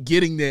keep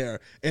getting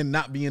there and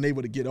not being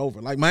able to get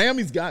over. Like,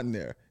 Miami's gotten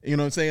there. You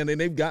know what I'm saying? And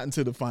they've gotten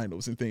to the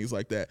finals and things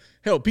like that.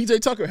 Hell, P.J.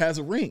 Tucker has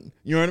a ring.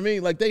 You know what I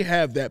mean? Like, they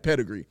have that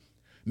pedigree.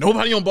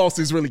 Nobody on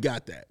Boston's really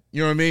got that.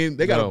 You know what I mean?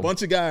 They got a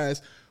bunch of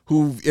guys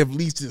who at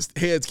least just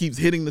heads keeps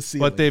hitting the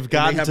ceiling. But they've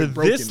gotten to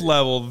this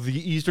level, the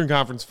Eastern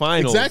Conference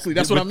Finals. Exactly,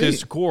 that's what I mean. With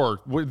this core,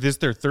 this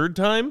their third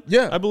time.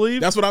 Yeah, I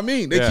believe that's what I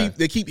mean.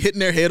 They keep hitting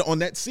their head on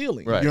that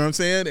ceiling. Right. You know what I'm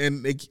saying?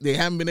 And they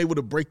haven't been able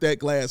to break that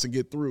glass and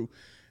get through.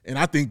 And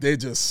I think they're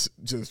just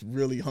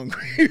really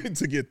hungry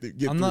to get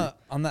through. On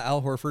the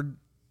Al Horford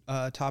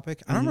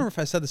topic, I don't remember if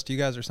I said this to you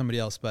guys or somebody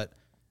else, but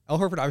Al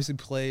Horford obviously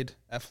played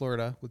at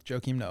Florida with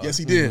Joakim Noah. Yes,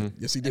 he did.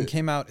 Yes, he did. And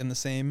came out in the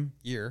same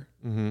year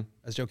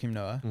as Joakim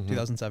Noah,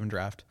 2007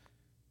 draft.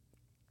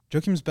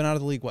 Joakim's been out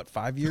of the league,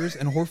 5 years?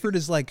 And Horford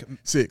is like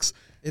 6.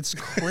 It's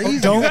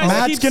crazy.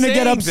 Matt's going to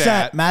get upset.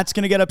 That. Matt's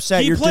going to get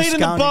upset. He played in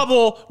the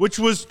bubble, which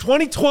was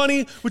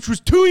 2020, which was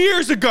 2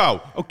 years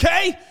ago.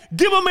 Okay?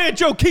 Give my man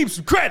Joakim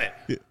some credit.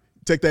 Yeah.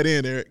 Take that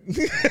in, Eric.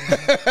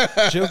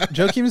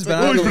 Joakim's been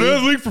out He's of been out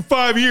of the league for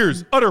 5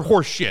 years. Utter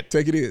horse shit.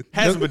 Take it in.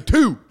 Hasn't been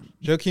 2.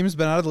 Joakim's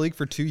been out of the league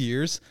for 2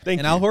 years.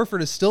 Thank you. Al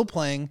Horford is still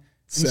playing and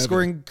 7.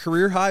 scoring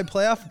career-high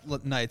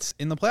playoff nights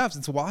in the playoffs.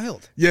 It's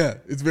wild. Yeah,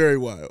 it's very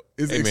wild.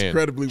 It's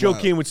incredibly wild.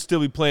 Joakim would still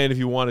be playing if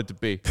he wanted to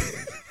be.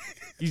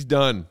 He's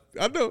done.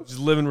 I know. Just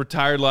living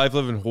retired life,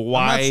 living in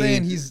Hawaii. I'm not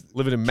saying he's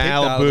living in kicked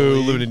out of the Malibu,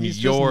 league. living in New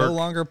He's York. just no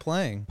longer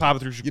playing.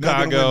 Popping through You're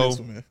not gonna Chicago. win this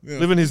one, man. Yeah.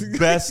 Living his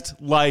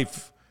best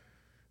life.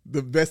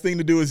 The best thing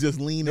to do is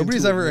just lean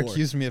Nobody's into ever it more.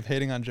 accused me of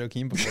hating on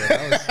Joakim before.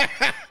 That was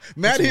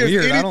Matt it's hears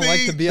weird. I don't like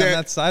anything to be on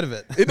that side of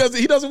it. He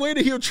doesn't want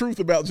to hear truth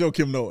about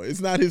Joakim Noah.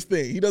 It's not his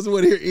thing. He doesn't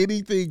want to hear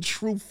anything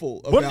truthful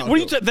about What are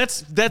you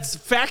that's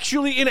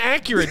factually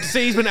inaccurate to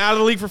say he's been out of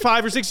the league for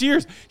 5 or 6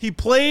 years. He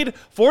played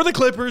for the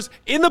Clippers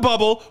in the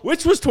bubble,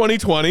 which was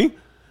 2020,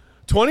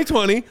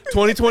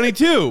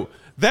 2022.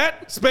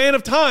 That span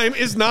of time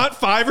is not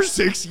 5 or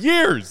 6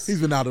 years.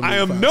 He's been out of the league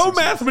I am 5, no 6 years.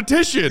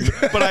 mathematician,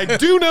 but I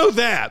do know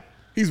that.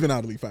 He's been out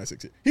of the league 5,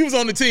 6 years. He was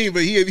on the team,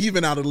 but he's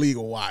been out of the league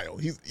a while.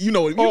 You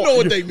know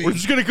what they mean. We're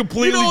just going to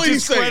completely You know what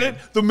he's discredit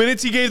the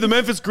minutes he gave the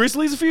Memphis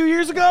Grizzlies a few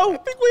years ago? I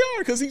think we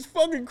are because he's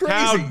fucking crazy.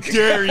 How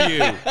dare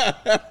you?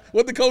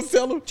 What the coach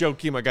tell him?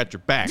 Joakim, I got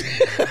your back.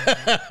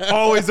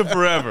 Always and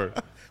forever.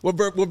 What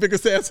Bigger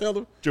Sam tell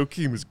him?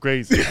 Joakim is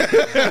crazy.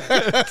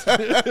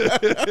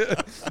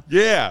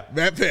 Yeah.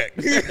 Matt Peck.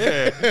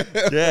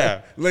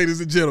 Yeah. Ladies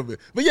and gentlemen.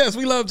 But yes,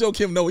 we love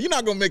Joakim Noah. You're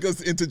not going to make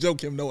us into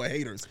Joakim Noah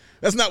haters.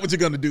 That's not what you're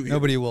going to do here.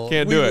 Nobody will.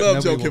 Can't We do it.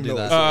 love Nobody will Joakim do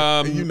Noah.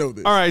 that. And you know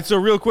this. All right, so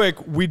real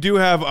quick, we do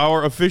have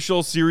our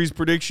official series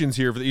predictions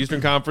here for the Eastern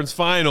Conference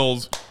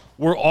Finals.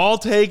 We're all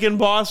taking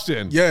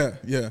Boston. Yeah,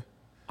 yeah.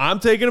 I'm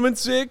taking them in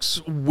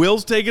 6.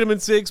 Will's taking them in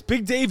 6.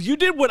 Big Dave, you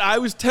did what I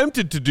was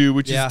tempted to do,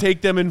 which Yeah. is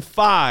take them in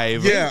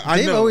 5. Yeah, I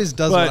Dave know. always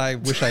does But- what I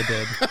wish I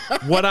did.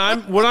 What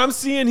I'm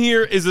seeing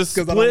here is a Because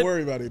I don't split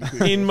worry about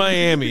anything. in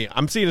Miami.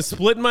 I'm seeing a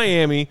split in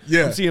Miami.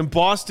 Yeah. I'm seeing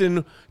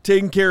Boston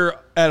taking care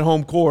at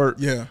home court.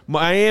 Yeah.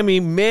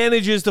 Miami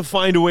manages to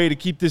find a way to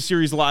keep this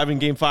series alive in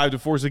Game 5 to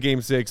force a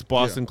Game 6.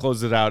 Boston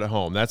closes it out at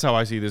home. That's how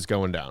I see this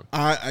going down.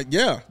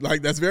 Yeah,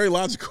 like that's very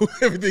logical.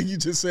 Everything you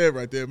just said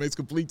right there makes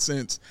complete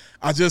sense.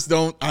 I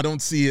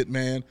don't see it,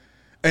 man.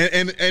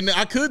 And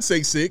I could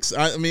say 6.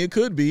 I mean, it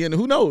could be, and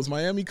who knows?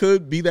 Miami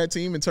could be that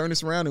team and turn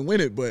this around and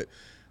win it. But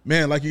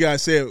man, like you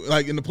guys said,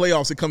 like in the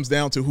playoffs, it comes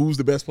down to who's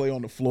the best player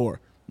on the floor.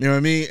 You know what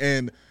I mean?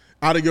 And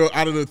out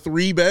of the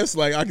 3 best,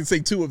 like I can say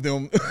 2 of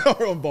them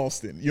are on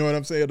Boston. You know what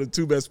I'm saying? The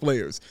 2 best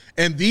players,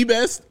 and the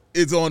best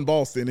is on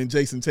Boston and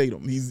Jason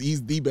Tatum.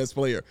 He's the best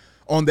player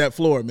on that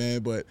floor,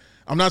 man. But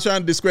I'm not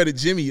trying to discredit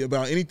Jimmy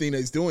about anything that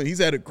he's doing. He's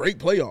had a great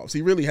playoffs.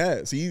 He really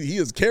has. He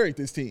has carried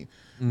this team.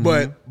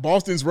 But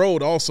Boston's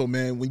road also,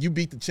 man, when you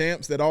beat the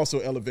champs, that also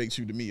elevates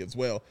you to me as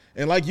well.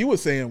 And like you were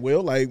saying,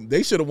 Will, like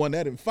they should have won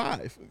that in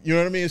 5. You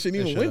know what I mean? It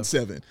shouldn't even win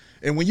 7.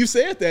 And when you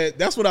said that,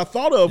 that's what I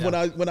thought of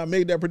when I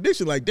made that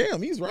prediction. Like,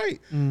 damn, he's right.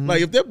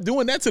 Like if they're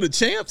doing that to the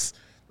champs,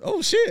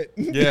 oh shit.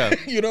 Yeah.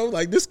 You know,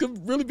 like this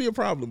could really be a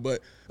problem.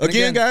 But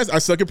again, guys, I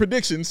suck at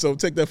predictions, so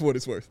take that for what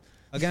it's worth.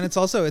 Again,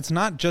 it's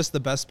not just the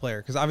best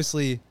player, because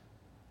obviously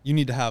you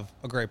need to have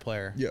a great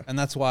player. Yeah. And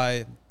that's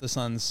why the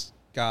Suns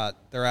got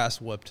their ass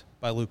whooped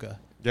by Luka.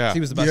 Yeah. He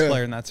was the best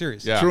player in that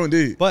series. Yeah. True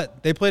indeed.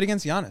 But they played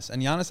against Giannis,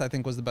 and Giannis, I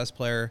think, was the best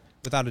player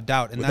without a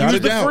doubt. And Without He a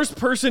was the doubt. first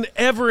person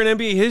ever in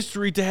NBA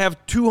history to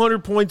have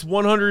 200 points,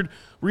 100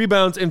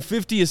 rebounds, and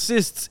 50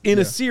 assists in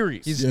a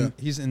series.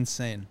 he's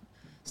insane.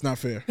 It's not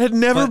fair. Had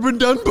never been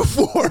done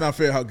before. It's not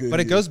fair how good But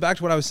he it goes back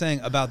to what I was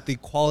saying about the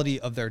quality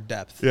of their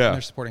depth Yeah. in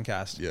their supporting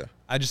cast. Yeah.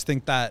 I just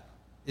think that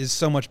is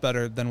so much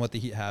better than what the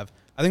Heat have.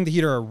 I think the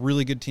Heat are a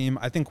really good team.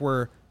 I think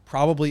we're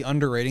probably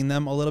underrating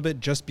them a little bit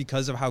just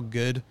because of how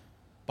good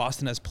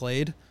Boston has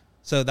played.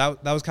 So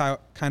that was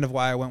kind of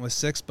why I went with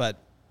 6, but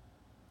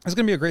it's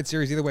going to be a great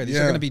series either way. These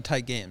are going to be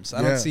tight games.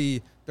 I don't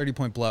see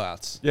 30-point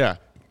blowouts. Yeah.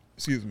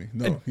 Excuse me.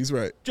 No, he's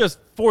right. Just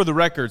for the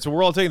record, so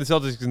we're all taking the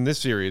Celtics in this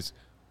series.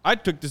 I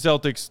took the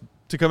Celtics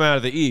to come out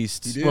of the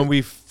East did. when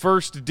we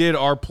first did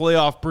our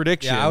playoff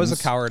predictions. Yeah, I was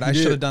a coward. I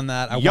did. should have done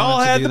that. Y'all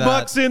wanted to had do the that.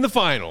 Bucks in the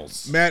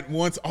finals. Matt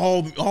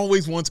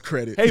always wants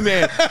credit. Hey,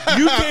 man,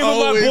 you came with my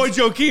Always boy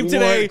Joakim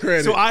today, want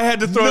credit. so I had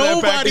to throw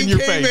that back in your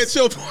Nobody face.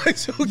 came at your boy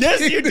Joakim.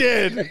 Yes, you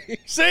did.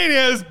 Shane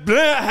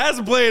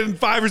hasn't played in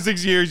 5 or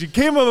 6 years. You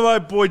came with my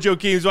boy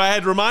Joakim, so I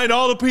had to remind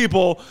all the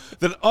people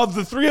that of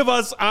the three of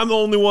us, I'm the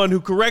only one who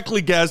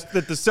correctly guessed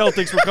that the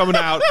Celtics were coming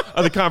out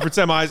of the conference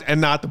semis and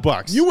not the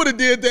Bucks. You would have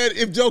did that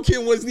if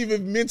Joakim wasn't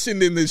even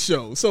mentioned in this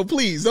show. So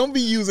please don't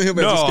be using him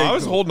as a scapegoat. I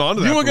was holding on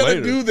to that You were for gonna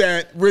later. do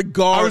that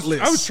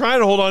regardless. I was trying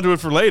to hold on to it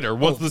for later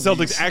once the please.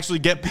 Celtics actually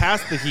get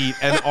past the Heat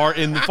and are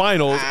in the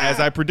finals as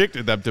I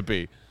predicted them to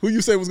be. Who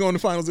you say was going to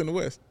finals in the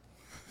West?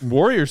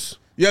 Warriors.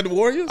 You had the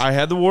Warriors? I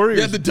had the Warriors.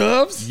 You had the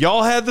Dubs?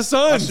 Y'all had the I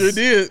Suns. sure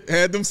did.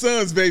 Had them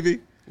Suns, baby.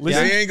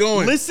 Listen, They ain't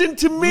going. Listen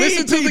to me,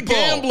 Listen to the people.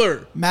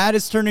 gambler. Matt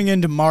is turning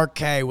into Mark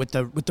K with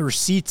the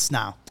receipts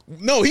now.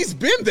 No, he's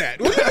been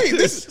that. What do you mean?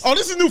 This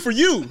is new for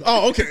you.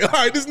 Oh, okay. All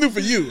right, this is new for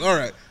you. All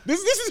right. This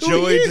is who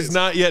Joey he is. does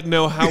not yet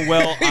know how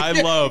well I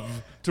love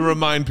to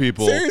remind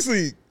people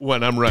Seriously.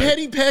 when I'm right.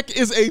 Petty Peck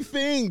is a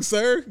thing,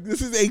 sir.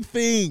 This is a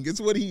thing. It's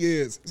what he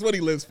is. It's what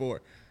he lives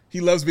for. He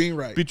loves being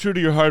right. Be true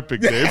to your heart,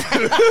 Big Dave.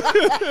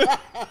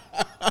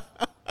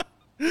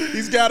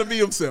 He's got to be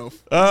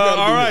himself.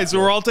 All right, so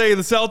we're all taking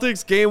the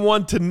Celtics. Game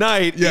 1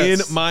 tonight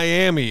Yes. in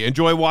Miami.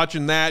 Enjoy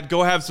watching that.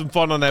 Go have some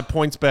fun on that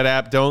PointsBet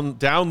app. Don't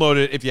download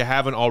it if you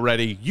haven't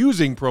already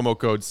using promo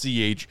code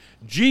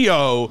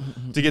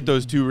CHGO to get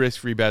those 2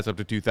 risk-free bets up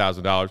to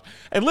 $2,000.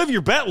 And live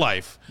your bet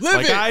life. Live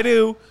like it. I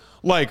do.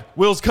 Like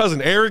Will's cousin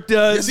Eric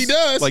does. Yes, he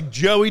does. Like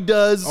Joey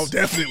does. Oh,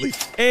 definitely.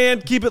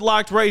 And keep it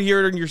locked right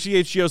here on your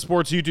CHGO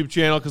Sports YouTube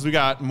channel because we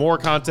got more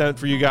content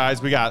for you guys.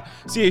 We got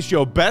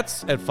CHGO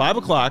Bets at 5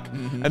 o'clock,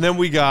 and then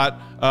we got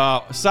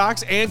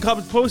Sox and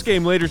Cubs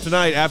postgame later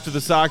tonight after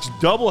the Sox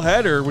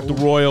doubleheader with the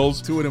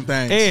Royals. 2 of them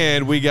things.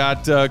 And we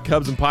got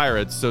Cubs and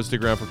Pirates, so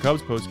stick around for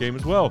Cubs postgame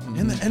as well.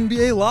 In the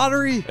NBA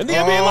lottery. And the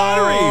NBA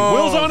lottery.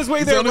 Will's on his way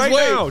He's there on his right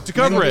way. now to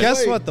cover it.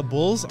 Guess what? The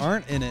Bulls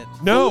aren't in it.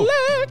 No.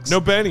 Relax. No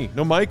Benny.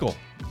 No Michael.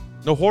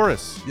 No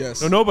Horace.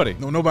 Yes. No nobody.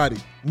 No, nobody.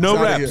 No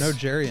It's outta reps.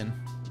 here. No Jarian.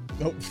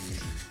 Nope.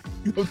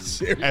 No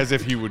Jerry. As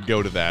if he would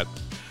go to that.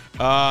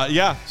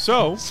 Yeah,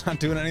 so It's not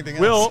doing anything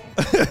else. Will,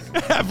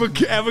 have a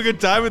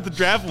good time at the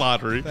draft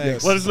lottery.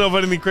 Thanks. Let us know if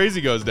anything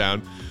crazy goes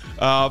down.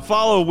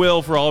 Follow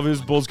Will for all of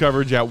his Bulls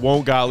coverage at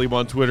Won't Gottlieb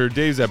on Twitter.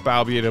 Dave's at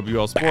Balby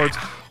AWL Sports.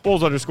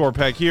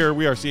 Bulls_Peck here.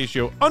 We are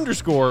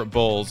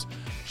CHGO_Bulls.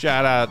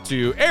 Shout out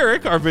to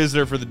Eric, our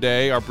visitor for the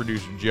day, our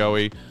producer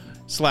Joey,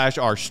 /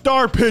 our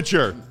star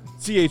pitcher.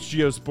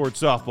 CHGO Sports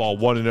Softball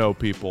 1-0,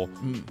 people.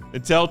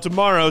 Until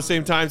tomorrow,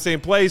 same time, same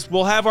place,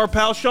 we'll have our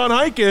pal Sean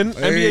Hyken,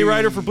 NBA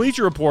writer for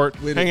Bleacher Report,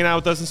 With it. hanging out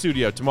with us in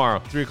studio tomorrow,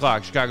 3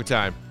 o'clock, Chicago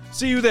time.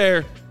 See you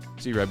there.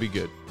 See you, Red. Be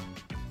good.